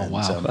day. And,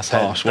 that's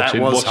harsh. That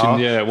was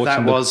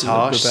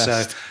harsh.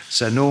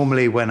 So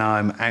normally when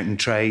I'm out in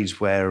trade,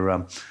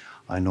 where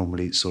I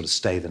normally sort of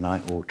stay the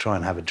night or try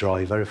and have a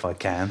driver if I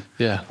can.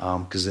 Yeah.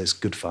 Because it's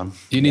good fun.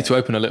 You need to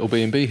open a little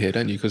B&B here,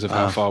 don't you, because of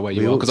how far away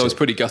you are? Because I was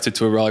pretty gutted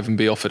to arrive and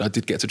be offered. I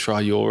did get to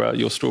try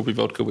your strawberry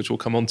vodka, which we'll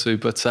come on to.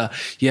 But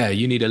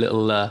you need a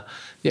little... I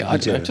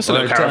don't know, just a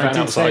little caravan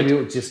outside. We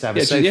ought to just have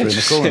a sofa in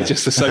the corner.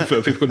 Just a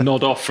sofa. People could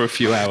nod off for a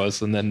few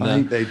hours and then... I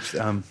think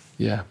they've...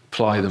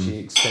 ply them. She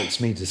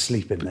expects me to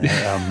sleep in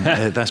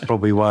there. That's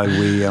probably why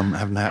we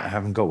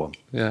haven't got one.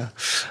 Yeah.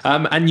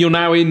 And you're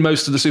now in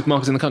most of the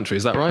supermarkets in the country,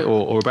 is that right?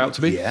 Or about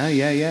to be?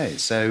 Yeah.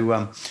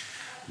 So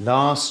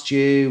last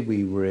year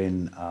we were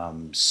in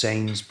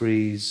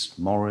Sainsbury's,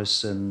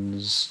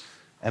 Morrison's,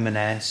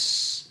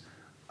 M&S,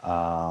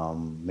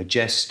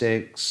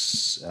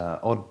 Majestics,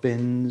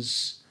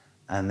 Oddbins.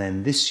 And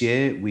then this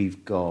year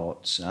we've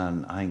got,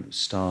 and I think it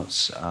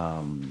starts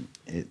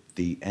at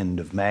the end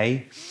of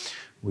May,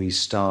 we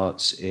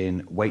start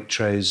in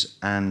Waitrose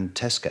and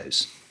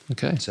Tesco's.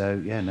 Okay. So,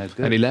 good.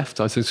 Any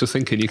left? I was just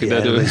thinking you could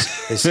do it.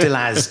 There's still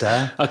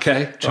Asda.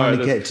 Okay. Trying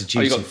to get to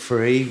duty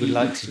free. We'd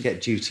like to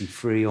get duty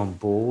free on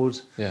board.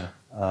 Yeah.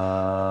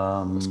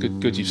 It's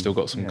good. You've still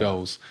got some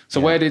goals. So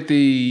where did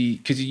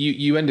because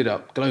you ended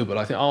up global.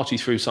 I think Archie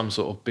threw some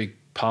sort of big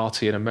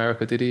party in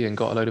America, did he, and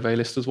got a load of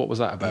A-listers? What was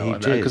that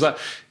about? Because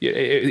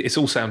it's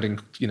all sounding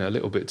a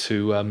little bit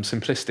too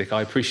simplistic.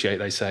 I appreciate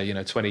they say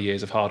 20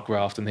 years of hard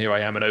graft and here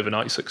I am, an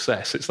overnight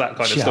success. It's that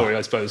kind of story,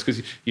 I suppose,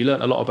 because you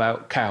learnt a lot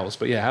about cows.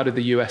 But how did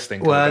the US thing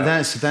come about?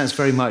 That's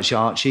very much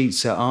Archie.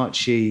 So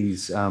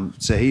Archie's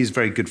so he's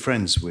very good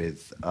friends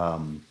with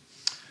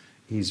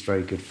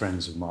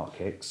Mark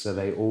Hicks. So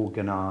they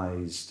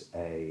organised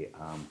I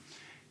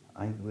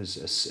think it was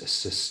a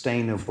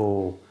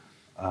sustainable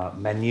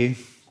menu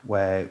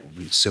where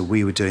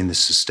we were doing the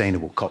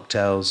sustainable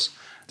cocktails.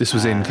 This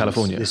was in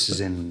California? This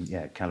is in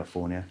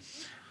California.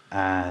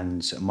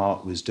 And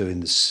Mark was doing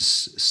the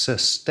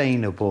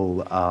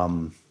sustainable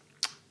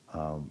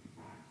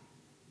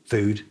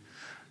food.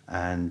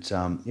 And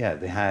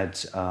they had,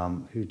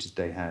 who did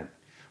they have?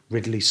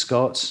 Ridley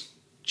Scott,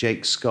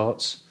 Jake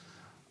Scott.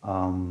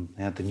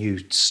 They had the new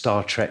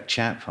Star Trek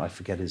chap, I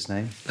forget his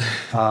name.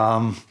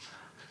 And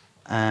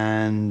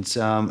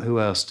who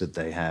else did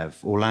they have?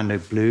 Orlando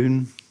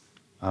Bloom.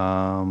 They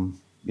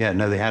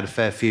had a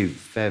fair few.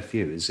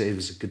 It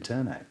was a good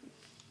turnout.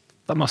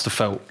 That must have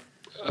felt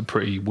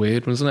pretty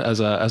weird, wasn't it, as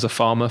a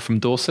farmer from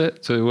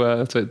Dorset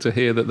to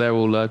hear that they're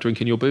all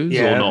drinking your booze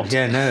or not?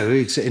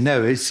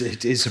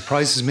 It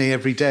surprises me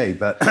every day,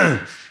 but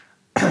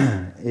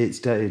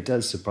it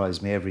does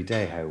surprise me every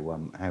day how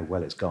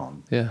well it's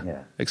gone.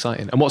 Yeah,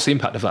 exciting. And what's the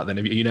impact of that then?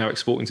 Are you now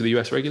exporting to the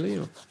US regularly?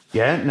 Or?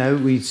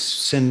 We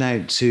send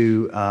out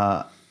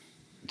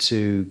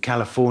to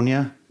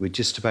California. We're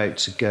just about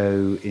to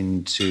go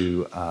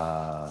into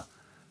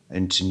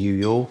New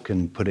York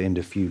and put it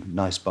into a few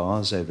nice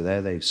bars over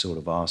there. They've sort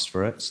of asked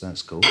for it, so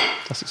that's cool.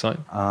 That's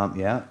exciting.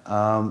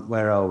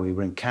 Where are we?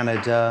 We're in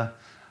Canada,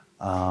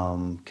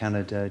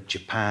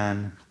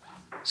 Japan,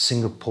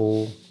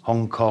 Singapore,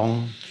 Hong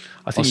Kong.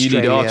 I think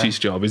Australia. You need Archie's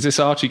job. Is this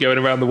Archie going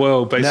around the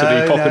world,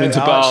 basically popping into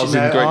bars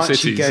in great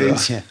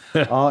cities?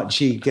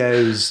 Archie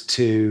goes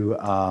to.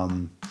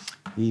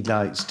 He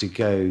likes to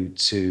go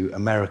to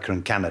America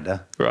and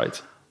Canada. Right.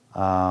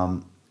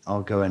 I'll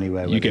go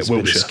anywhere. You get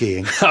Wiltshire.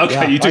 Skiing.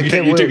 Okay, you do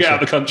get out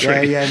of the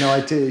country.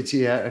 I do.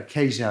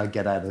 Occasionally I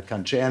get out of the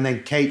country, and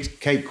then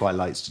Kate quite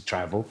likes to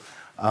travel.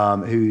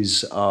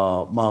 Who's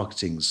our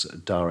marketing's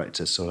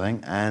director, sort of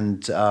thing,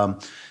 and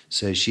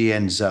so she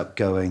ends up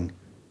going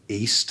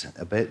east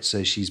a bit.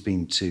 So she's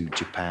been to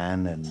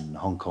Japan and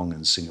Hong Kong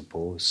and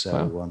Singapore.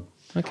 So wow.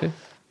 Okay.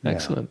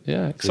 Excellent.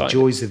 Yeah, exciting. The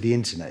joys of the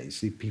internet. You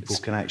see, people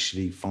can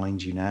actually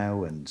find you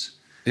now, and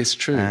it's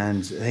true.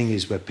 And the thing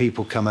is, where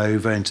people come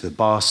over into the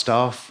bar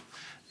staff,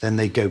 then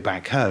they go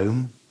back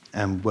home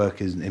and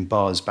work in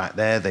bars back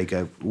there. They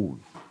go,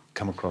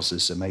 come across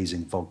this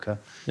amazing vodka,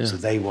 so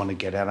they want to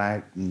get it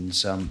out, and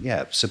so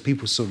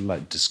people sort of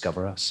like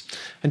discover us.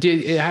 And do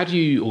you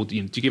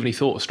give any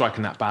thought of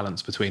striking that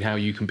balance between how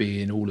you can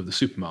be in all of the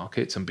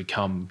supermarkets and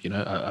become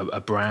a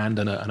brand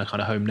and a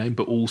kind of home name,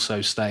 but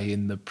also stay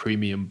in the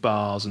premium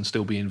bars and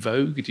still be in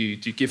vogue? Do you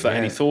give that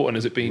any thought, and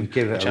has it been we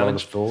give it a lot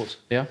of thought?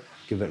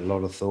 Give it a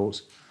lot of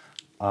thought.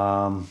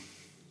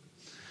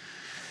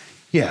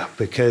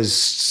 Because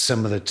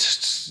some of the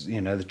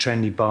the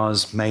trendy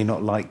bars may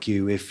not like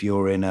you if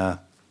you're in a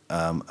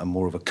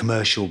more of a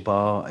commercial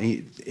bar.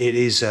 It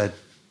is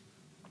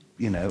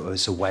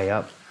it's a way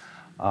up,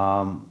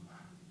 I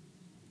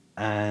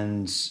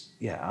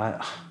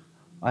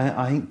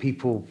think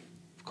people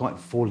quite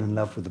fall in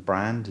love with the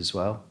brand as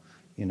well.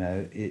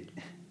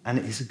 And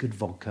it is a good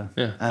vodka.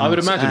 Yeah, I would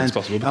imagine it's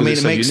possible.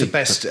 It makes the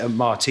best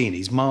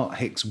martinis. Mark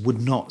Hicks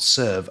would not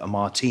serve a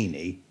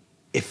martini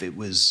if it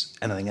was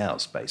anything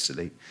else,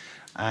 basically.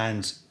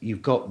 And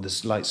you've got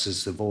this likes of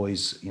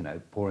Savoy's,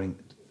 pouring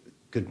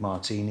good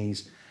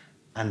martinis.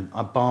 And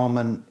a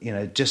barman,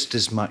 just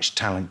as much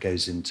talent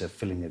goes into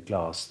filling a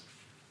glass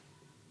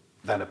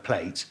than a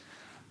plate.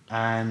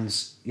 And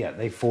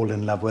they fall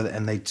in love with it,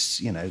 and they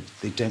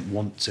don't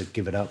want to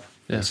give it up,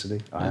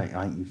 basically. I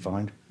think you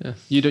find. Yeah,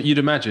 you'd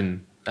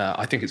imagine.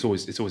 I think it's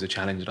always a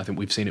challenge, and I think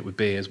we've seen it with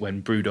beers.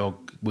 When Brewdog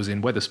was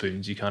in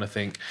Wetherspoons, you kind of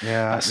think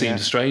that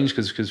seems strange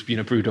because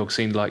Brewdog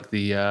seemed like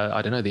the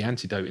the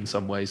antidote in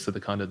some ways to the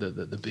kind of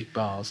the big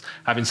bars.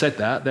 Having said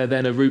that, they're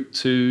then a route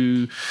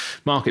to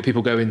market.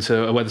 People go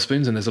into a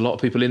Wetherspoons, and there's a lot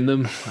of people in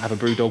them have a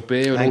Brewdog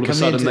beer, and all of a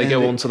sudden they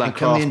go on to that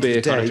craft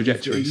beer kind of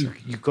trajectory.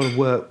 You've got to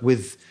work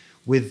with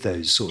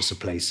those sorts of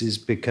places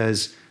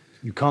because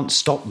you can't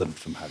stop them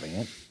from having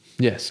it.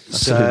 Yes,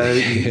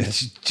 absolutely.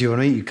 So, do you know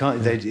what I mean? You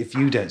can't. If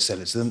you don't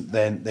sell it to them,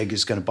 then they're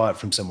just going to buy it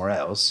from somewhere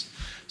else.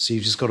 So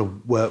you've just got to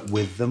work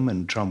with them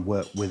and try and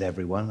work with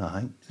everyone,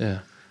 I think. Yeah.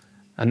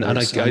 I know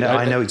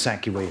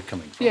exactly where you're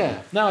coming from.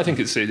 Yeah. No, I think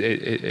it's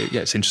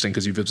interesting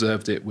because you've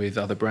observed it with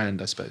other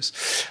brands, I suppose.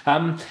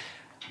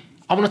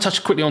 I want to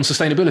touch quickly on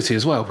sustainability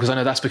as well, because I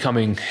know that's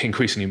becoming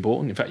increasingly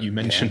important. In fact, you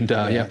mentioned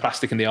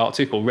plastic in the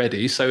Arctic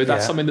already. So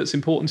that's something that's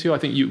important to you. I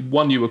think you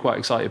were quite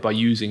excited by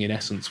using, in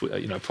essence,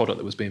 a product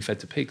that was being fed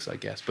to pigs, I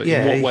guess. But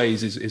in what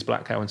ways is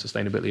Black Cow and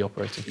sustainability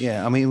operating?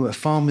 Yeah, I mean,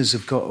 farmers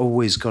have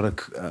always got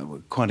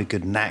quite a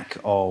good knack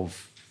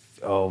of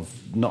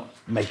not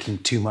making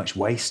too much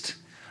waste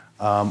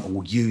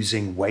or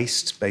using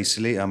waste,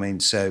 basically. I mean,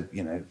 so,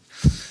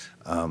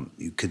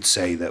 you could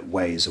say that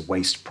whey is a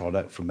waste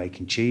product from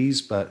making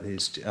cheese, but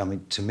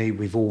to me,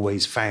 we've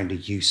always found a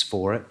use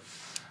for it.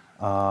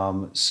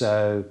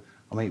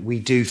 We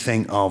do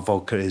think our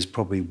vodka is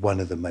probably one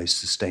of the most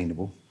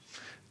sustainable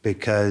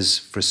because,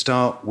 for a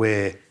start,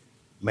 we're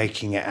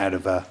making it out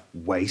of a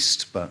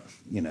waste, but,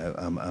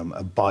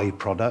 a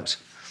byproduct.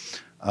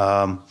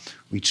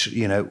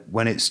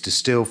 When it's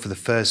distilled for the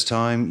first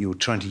time, you're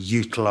trying to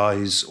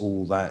utilize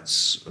all that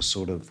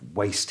sort of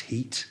waste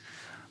heat.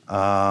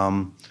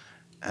 Our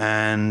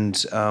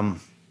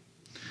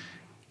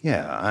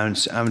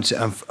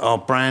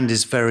brand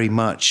is very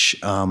much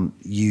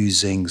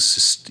using,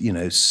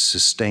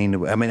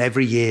 sustainable. I mean,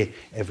 every year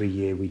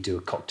we do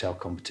a cocktail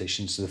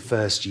competition. So the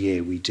first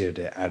year we did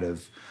it out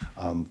of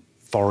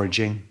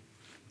foraging.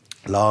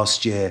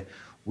 Last year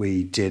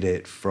we did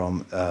it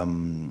from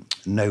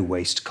no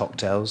waste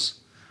cocktails.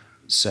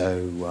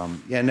 So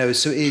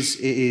so it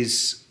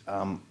is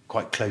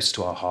quite close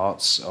to our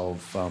hearts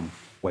of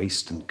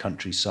waste and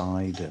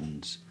countryside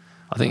and.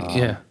 I think,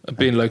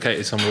 being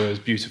located somewhere as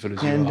beautiful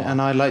as you are.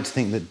 And I like to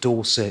think that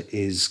Dorset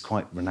is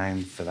quite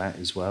renowned for that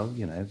as well.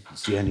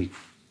 It's the only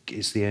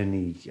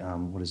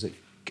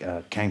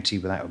county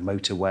without a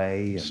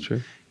motorway. It's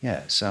true.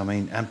 Yeah, so I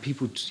mean, and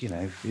people,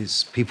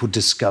 people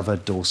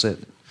discovered Dorset.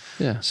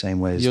 Yeah. Same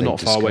way as you're not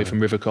far away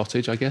from River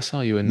Cottage, I guess,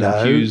 are you? In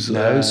Hughes?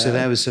 No. So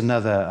there was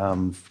another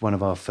one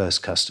of our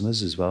first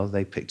customers as well.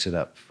 They picked it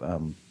up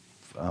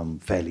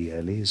fairly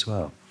early as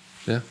well.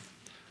 Yeah.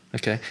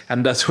 Okay,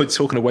 and that's what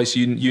talking of waste.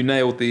 You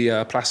nailed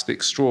the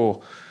plastic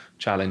straw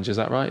challenge. Is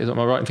that right? Am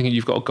I right in thinking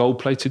you've got a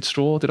gold-plated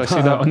straw? Did I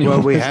see that on your?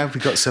 Well,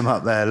 we've got some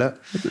up there.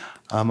 Look,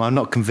 I'm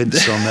not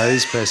convinced on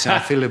those personally.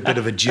 I feel a bit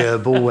of a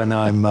gerbil when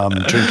I'm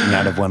drinking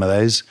out of one of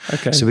those.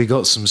 Okay. So we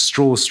got some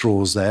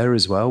straws there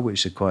as well,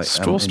 which are quite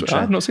interesting.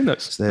 I've not seen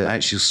those. So they're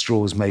actual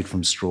straws made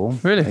from straw.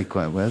 Really? They're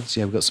quite well.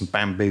 So we've got some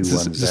bamboo ones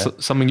there. Is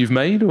this something you've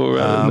made or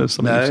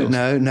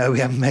No, we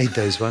haven't made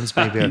those ones.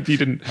 Maybe you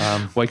didn't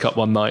wake up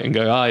one night and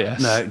go,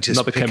 yes. No,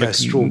 just pick a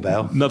straw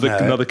bell.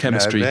 Another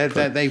chemistry. No,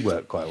 they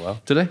work quite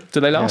well. Do they? Do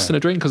they last in a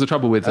drink? Because the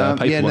trouble with paper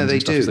ones they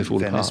and stuff do. is they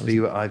fall apart.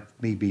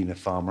 Me being a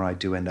farmer, I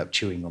do end up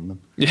chewing on them.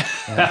 Yeah.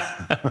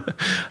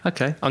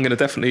 Okay, I'm going to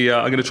definitely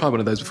try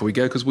one of those before we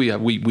go, because we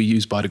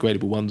use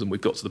biodegradable ones, and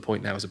we've got to the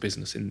point now as a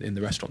business in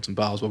the restaurants and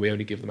bars where we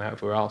only give them out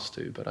if we're asked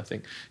to. But I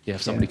think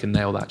if somebody can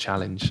nail that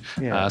challenge,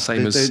 the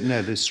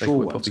straw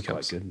ones are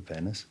quite good in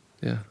fairness.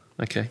 Yeah.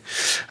 Okay.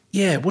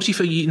 Yeah. What do you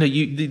feel?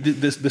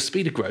 The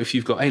speed of growth.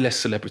 You've got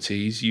A-list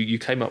celebrities. You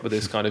came up with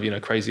this kind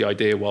of crazy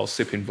idea while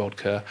sipping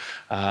vodka.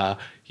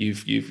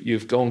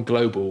 You've gone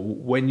global.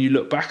 When you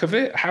look back of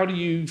it, how do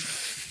you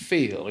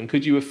feel? And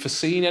could you have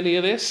foreseen any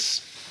of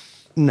this?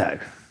 No.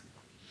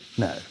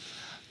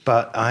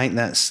 But I think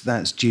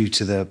that's due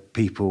to the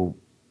people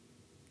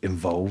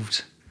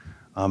involved.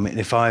 I mean,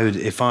 if I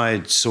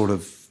had sort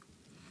of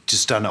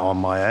just done it on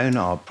my own,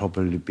 I'd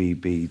probably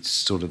be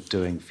sort of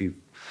doing a few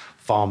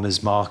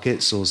farmers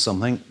markets or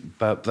something.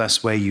 But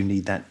that's where you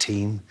need that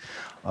team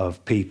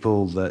of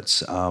people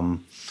that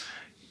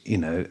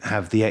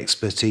have the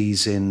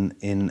expertise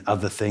in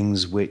other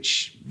things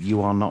which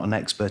you are not an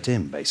expert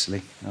in,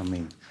 basically. I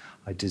mean,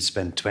 I did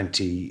spend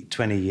 20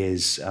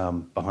 years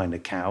behind a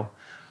cow.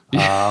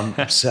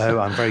 So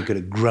I'm very good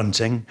at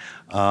grunting.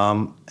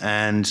 And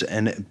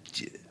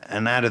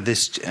out of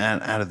this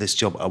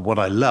job, what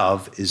I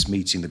love is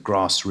meeting the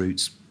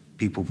grassroots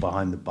people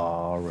behind the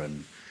bar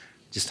and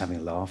just having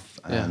a laugh.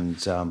 Yeah.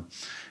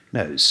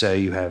 And so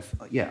you have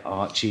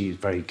Archie is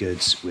very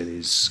good with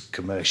his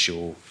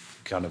commercial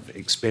kind of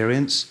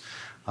experience,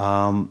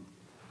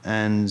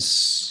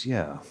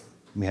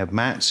 we have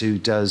Matt, who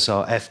does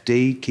our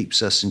FD,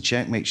 keeps us in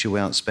check, makes sure we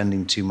aren't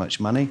spending too much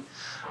money.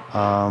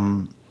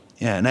 And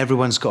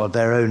everyone's got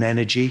their own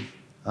energy,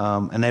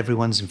 and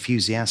everyone's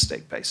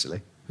enthusiastic,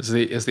 basically. Has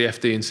the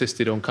FD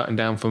insisted on cutting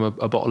down from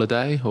a bottle a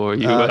day, or are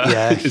you?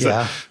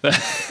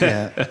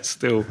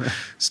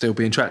 Still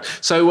being tracked.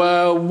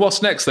 So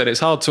what's next then?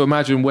 It's hard to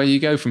imagine where you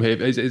go from here.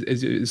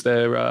 Is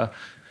there? Are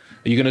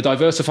you going to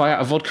diversify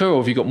out of vodka, or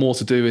have you got more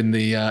to do in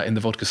the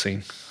vodka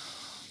scene?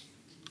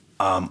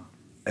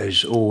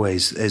 There's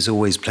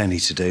always plenty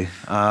to do.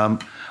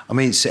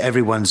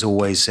 Everyone's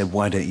always said,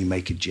 why don't you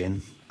make a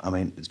gin? I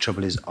mean, the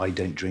trouble is I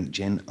don't drink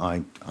gin.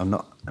 I'm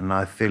not, and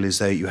I feel as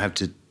though you have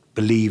to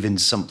believe in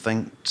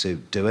something to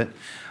do it.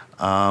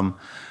 So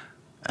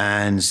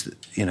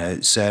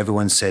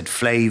everyone said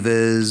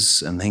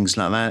flavors and things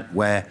like that,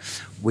 where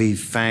we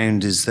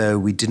found as though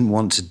we didn't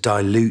want to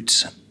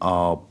dilute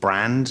our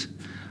brand.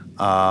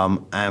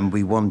 And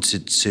we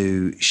wanted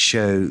to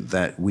show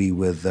that we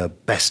were the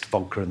best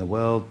vodka in the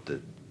world,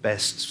 the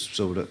best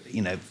sort of,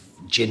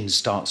 gin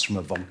starts from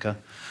a vodka,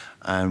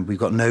 and we've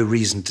got no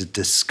reason to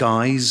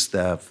disguise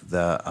the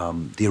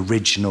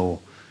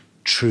original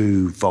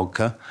true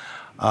vodka.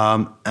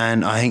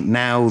 And I think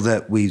now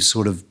that we've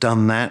sort of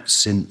done that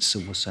since,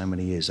 so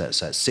many years,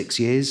 that's 6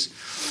 years,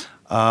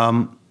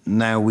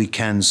 now we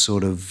can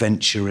sort of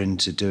venture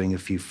into doing a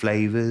few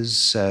flavours.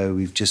 So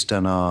we've just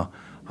done our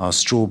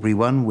strawberry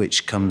one,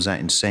 which comes out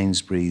in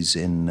Sainsbury's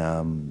in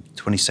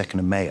 22nd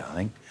of May, I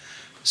think.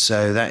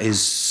 So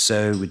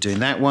we're doing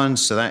that one.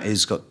 So that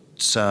has got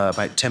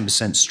about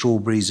 10%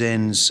 strawberries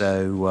in.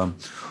 So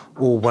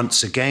all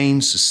once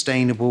again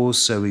sustainable.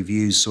 So we've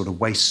used sort of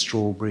waste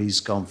strawberries,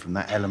 gone from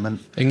that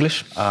element.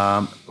 English?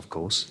 Of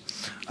course.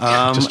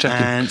 Just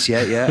checking.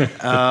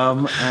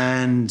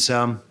 And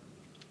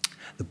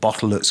the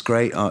bottle looks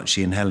great.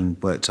 Archie and Helen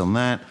worked on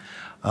that.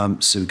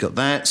 So we've got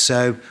that.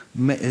 So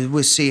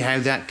we'll see how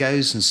that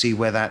goes and see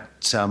where that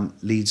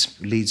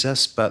leads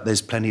us. But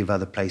there's plenty of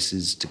other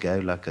places to go.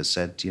 Like I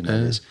said,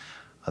 there's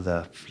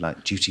other,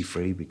 like duty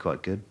free, be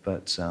quite good.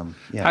 But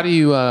yeah. How do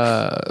you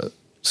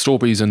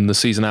strawberries and the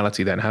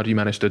seasonality? Then how do you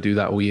manage to do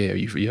that all year?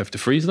 You have to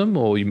freeze them,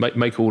 or you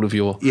make all of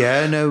your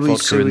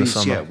vodka in the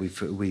summer? Yeah,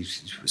 we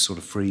sort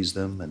of freeze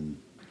them and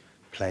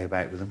play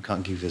about with them.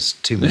 Can't give us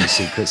too many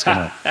secrets, can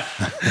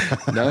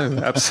I? No,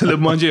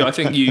 absolutely. Mind you, I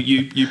think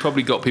you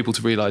probably got people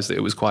to realise that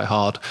it was quite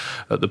hard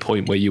at the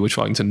point where you were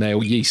trying to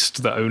nail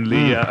yeast that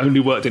only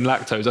worked in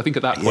lactose. I think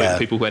at that point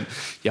people went,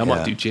 I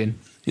might do gin.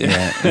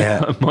 Yeah.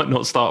 I might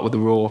not start with the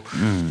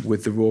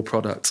raw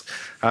product.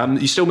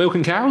 You still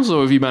milking cows,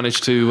 or have you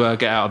managed to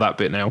get out of that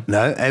bit now?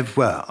 No,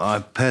 well,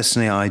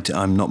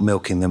 I'm not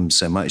milking them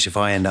so much. If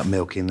I end up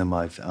milking them,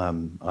 I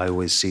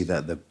always see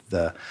that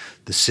the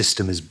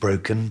system is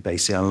broken.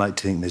 Basically, I like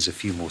to think there's a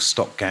few more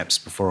stop gaps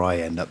before I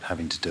end up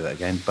having to do it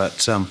again.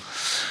 But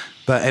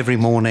every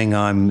morning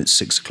I'm at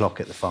 6 o'clock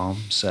at the farm.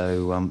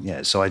 So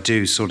so I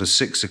do sort of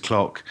 6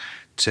 o'clock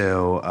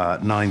till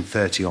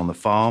 9:30 on the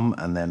farm,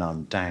 and then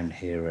I'm down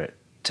here at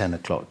 10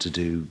 o'clock to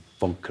do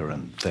vodka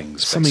and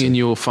things. Something in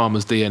your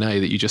farmer's DNA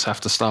that you just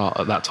have to start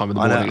at that time in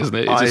the morning, isn't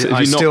it?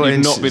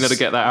 You've not been able to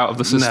get that out of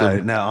the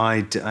system. No.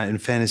 In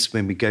fairness,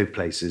 when we go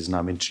places and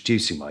I'm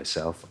introducing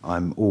myself,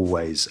 I'm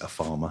always a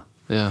farmer.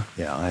 Yeah.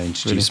 Yeah, I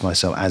introduce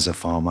myself as a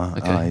farmer.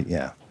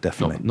 Okay.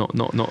 Definitely.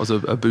 Not as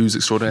a booze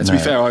extraordinaire. To be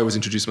fair, I always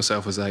introduce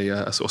myself as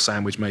a sort of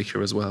sandwich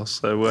maker as well.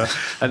 So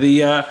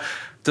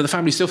do the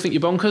family still think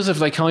you're bonkers? Have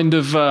they kind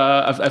of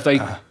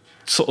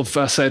sort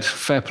of said,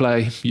 fair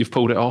play, you've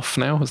pulled it off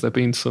now? Has there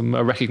been some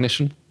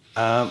recognition?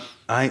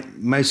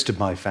 Most of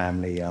my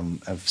family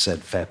have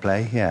said fair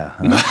play, yeah.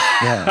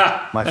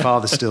 My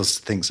father still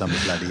thinks I'm a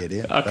bloody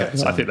idiot. Okay,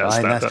 but, I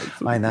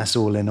think that's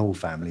all in all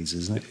families,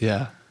 isn't it?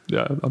 Yeah,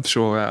 I'm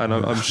sure, and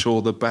I'm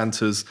sure the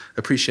banter's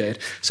appreciated.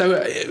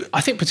 So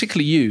I think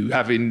particularly you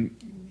having,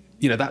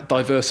 that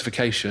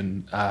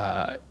diversification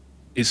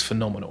is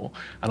phenomenal,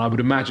 and I would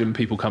imagine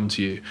people come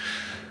to you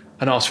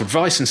and ask for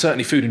advice, and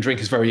certainly food and drink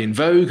is very in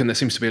vogue, and there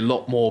seems to be a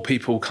lot more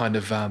people kind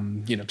of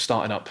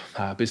starting up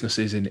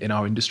businesses in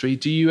our industry.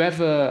 Do you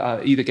ever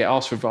either get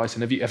asked for advice,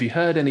 and have you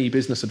heard any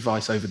business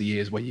advice over the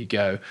years where you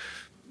go,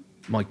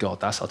 my God,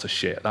 that's utter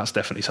shit, that's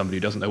definitely somebody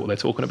who doesn't know what they're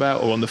talking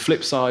about? Or on the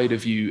flip side,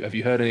 have you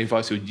heard any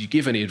advice, or do you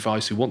give any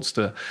advice who wants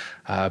to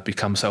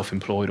become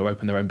self-employed or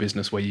open their own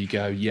business, where you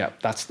go,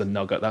 that's the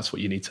nugget, that's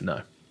what you need to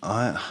know?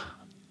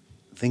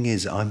 Thing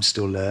is, I'm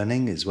still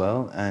learning as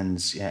well,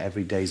 and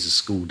every day's a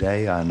school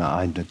day, and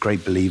I'm a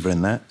great believer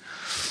in that.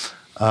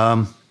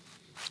 I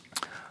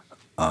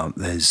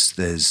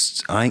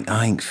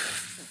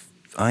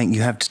think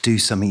you have to do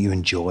something you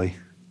enjoy.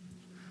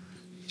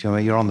 Do you know,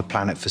 you're on the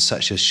planet for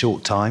such a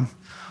short time.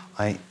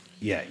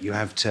 You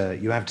have to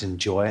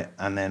enjoy it,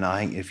 and then I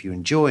think if you're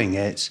enjoying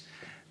it,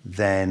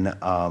 then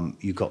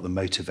you've got the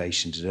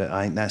motivation to do it.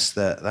 I think that's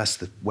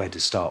the where to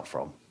start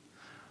from,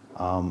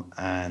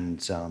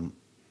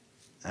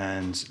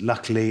 and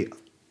luckily,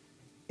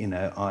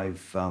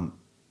 I've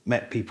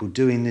met people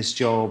doing this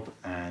job,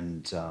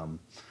 and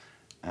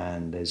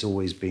there's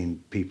always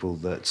been people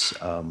that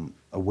are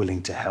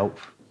willing to help,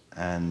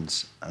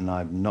 and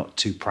I'm not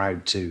too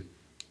proud to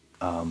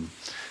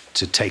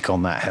take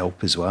on that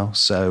help as well.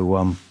 So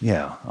I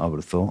would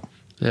have thought.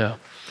 Yeah.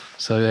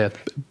 So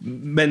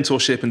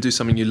mentorship and do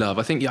something you love.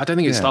 I don't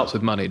think it starts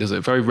with money, does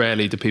it? Very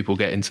rarely do people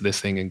get into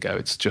this thing and go,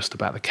 it's just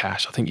about the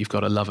cash. I think you've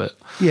got to love it.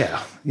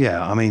 Yeah.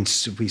 I mean,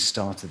 we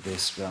started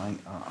this,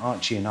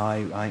 Archie and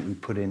I think we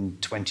put in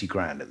 20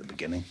 grand at the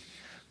beginning,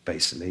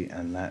 basically,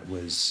 and that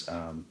was,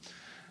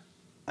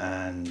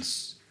 and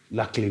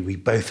luckily we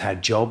both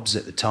had jobs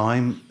at the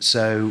time,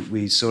 so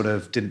we sort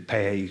of didn't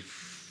pay.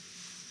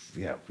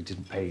 We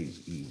didn't pay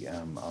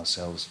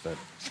ourselves for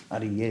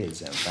 30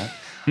 years out of that.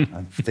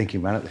 I'm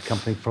thinking about it, the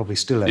company probably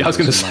still owes. I was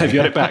going to say, have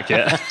you had it back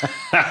yet?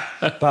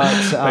 But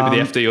maybe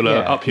the FD will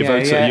up your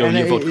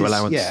your vodka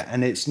allowance. Yeah,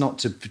 and it's not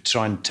to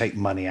try and take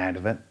money out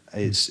of it.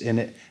 It's in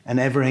it, and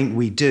everything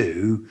we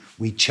do,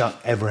 we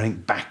chuck everything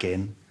back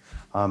in.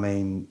 I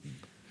mean,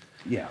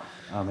 Yeah,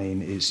 I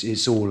mean,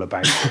 it's all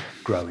about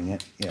growing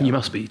it. Yeah. You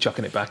must be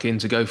chucking it back in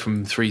to go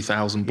from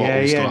 3,000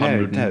 bottles to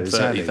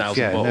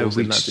 130,000 bottles.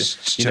 We You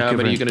just know how chuck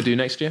many it you're going to do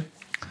next year?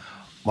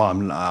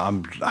 Well,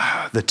 I'm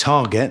the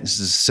target.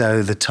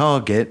 So the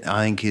target,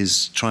 I think,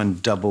 is try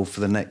and double for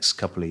the next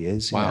couple of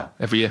years. Wow, yeah.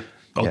 every year.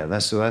 Oh. Yeah,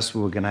 that's what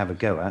we're going to have a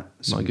go at.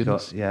 So My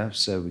goodness.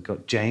 So we've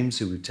got James,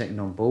 who we've taken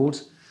on board.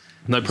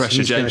 No pressure,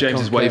 He's James. James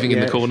is waving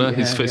in the corner.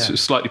 He's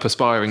slightly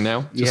perspiring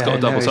now. Just got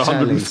a double, so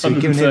exactly.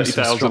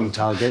 130,000 strong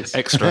targets.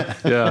 extra.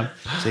 Yeah.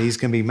 So he's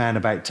going to be man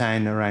about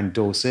town around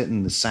Dorset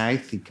and the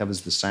south. He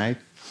covers the south.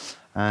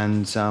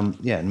 And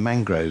and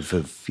Mangrove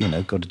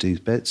have got to do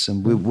bits,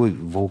 and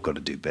we've all got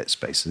to do bits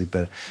basically,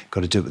 but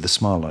got to do it with a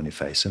smile on your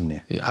face, haven't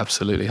you? Yeah,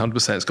 absolutely,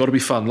 100%. It's got to be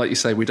fun, like you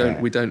say. We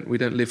don't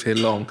live here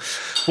long.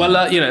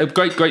 Well,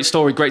 great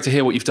story. Great to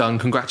hear what you've done.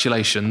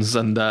 Congratulations,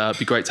 and it'd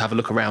be great to have a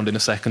look around in a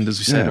second, as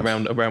we said,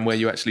 around where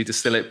you actually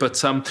distill it. But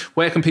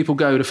where can people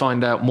go to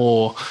find out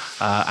more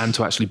and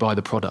to actually buy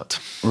the product?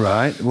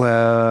 Right.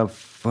 Well,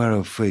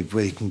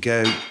 we can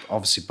go,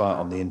 obviously, buy it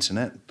on the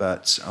internet,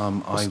 but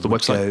I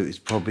would go. It's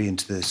probably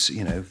into this.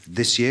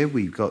 This year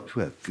we've got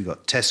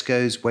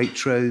Tesco's,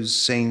 Waitrose,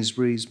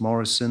 Sainsbury's,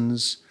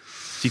 Morrison's.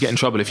 Do you get in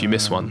trouble if you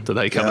miss one? Do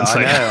they come and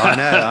say? I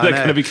know. They're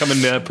going to be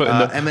coming putting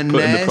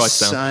the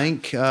price down. I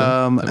think,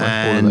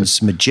 and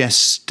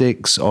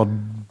Majestics,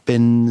 Odd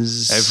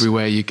Bins.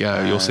 Everywhere you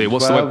go, you'll see.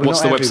 What's the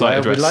website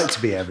address? We'd like to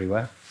be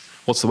everywhere.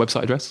 What's the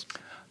website address?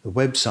 The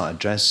website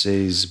address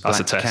is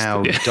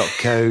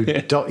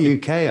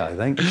blackcow.co.uk, I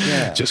think.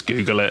 Yeah. Just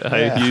Google it.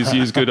 Hey,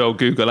 use good old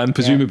Google, and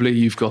presumably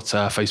you've got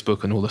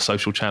Facebook and all the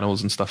social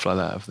channels and stuff like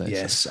that.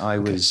 Yes, I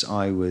was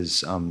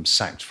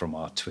sacked from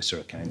our Twitter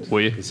account.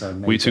 Were you?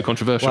 Were you too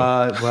controversial?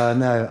 Well,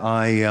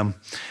 no.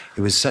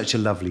 It was such a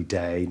lovely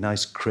day,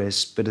 nice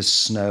crisp, bit of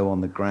snow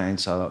on the ground.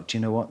 So I thought, do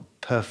you know what?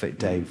 Perfect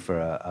day for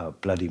a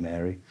Bloody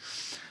Mary.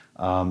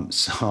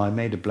 So I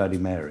made a Bloody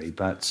Mary,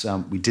 but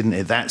we didn't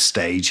at that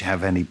stage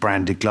have any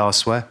branded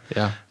glassware.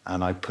 Yeah.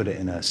 And I put it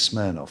in a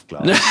Smirnoff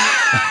glass.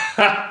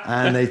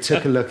 And they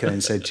took a look at it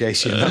and said,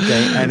 Jason, you're not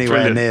going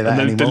anywhere near that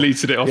anymore. And then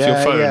deleted it off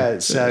your phone.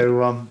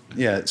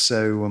 Yeah,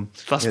 so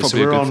that's probably so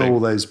we're a good on thing.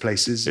 All those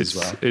places as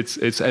well.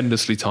 It's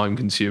endlessly time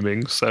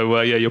consuming. So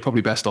you're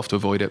probably best off to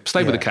avoid it.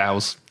 Stay with the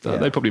cows.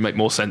 They probably make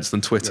more sense than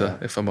Twitter,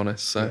 if I'm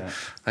honest. So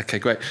okay,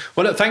 great.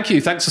 Well, look, thank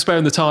you. Thanks for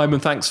sparing the time,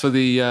 and thanks for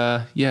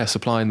the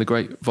supplying the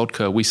great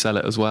vodka. We sell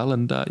it as well,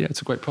 and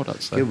it's a great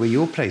product. So. Yeah, well,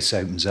 your place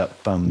opens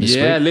up this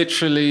week.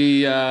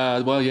 Literally.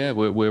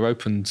 We're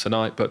open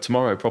tonight, but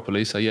tomorrow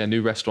properly. So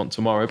new restaurant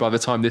tomorrow. By the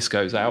time this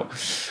goes out,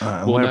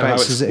 we'll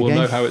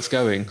know how it's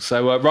going.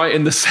 So right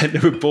in the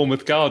centre of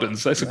Bournemouth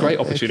Gardens. That's a great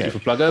opportunity for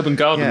plug. Urban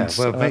Gardens.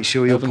 Yeah, well, make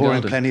sure you're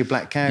pouring plenty of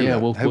Black Cow. Yeah,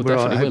 we'll definitely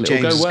will.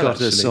 James has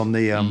got us on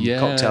the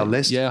cocktail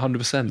list. Yeah,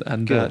 100%.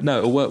 And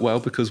it'll work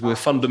well because we're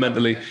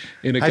fundamentally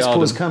in a garden. How's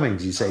Paul's coming?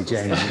 Did you say,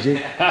 James? Did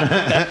you?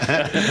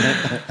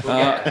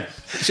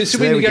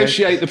 Should we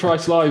negotiate the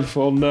price live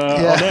on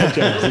air,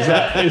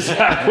 James? Is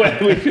that where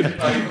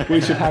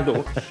we should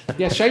handle?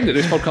 Yeah, shame that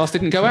this podcast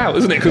didn't go out,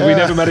 isn't it? Because we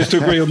never managed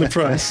to agree on the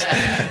price.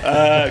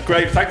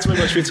 Great, thanks very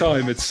much for your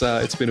time. It's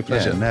been a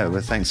pleasure.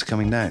 Well, thanks for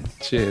coming down.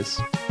 Cheers.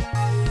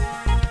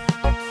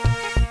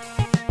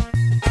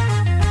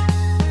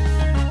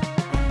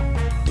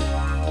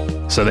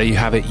 So there you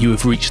have it. You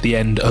have reached the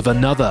end of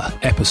another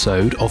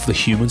episode of the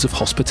Humans of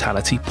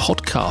Hospitality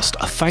podcast.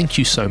 Thank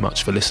you so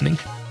much for listening.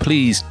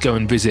 Please go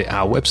and visit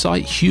our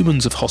website,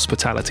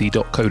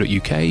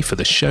 humansofhospitality.co.uk, for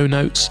the show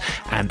notes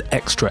and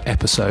extra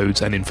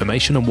episodes and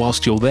information. And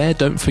whilst you're there,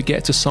 don't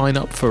forget to sign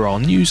up for our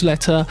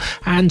newsletter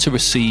and to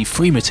receive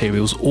free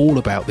materials all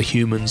about the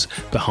humans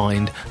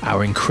behind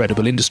our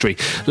incredible industry.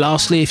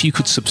 Lastly, if you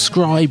could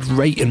subscribe,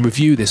 rate and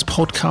review this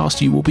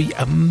podcast, you will be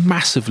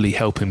massively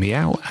helping me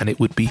out, and it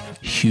would be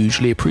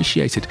hugely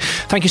appreciated.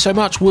 Thank you so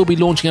much. We'll be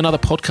launching another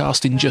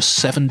podcast in just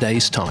 7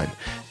 days' time.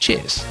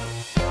 Cheers.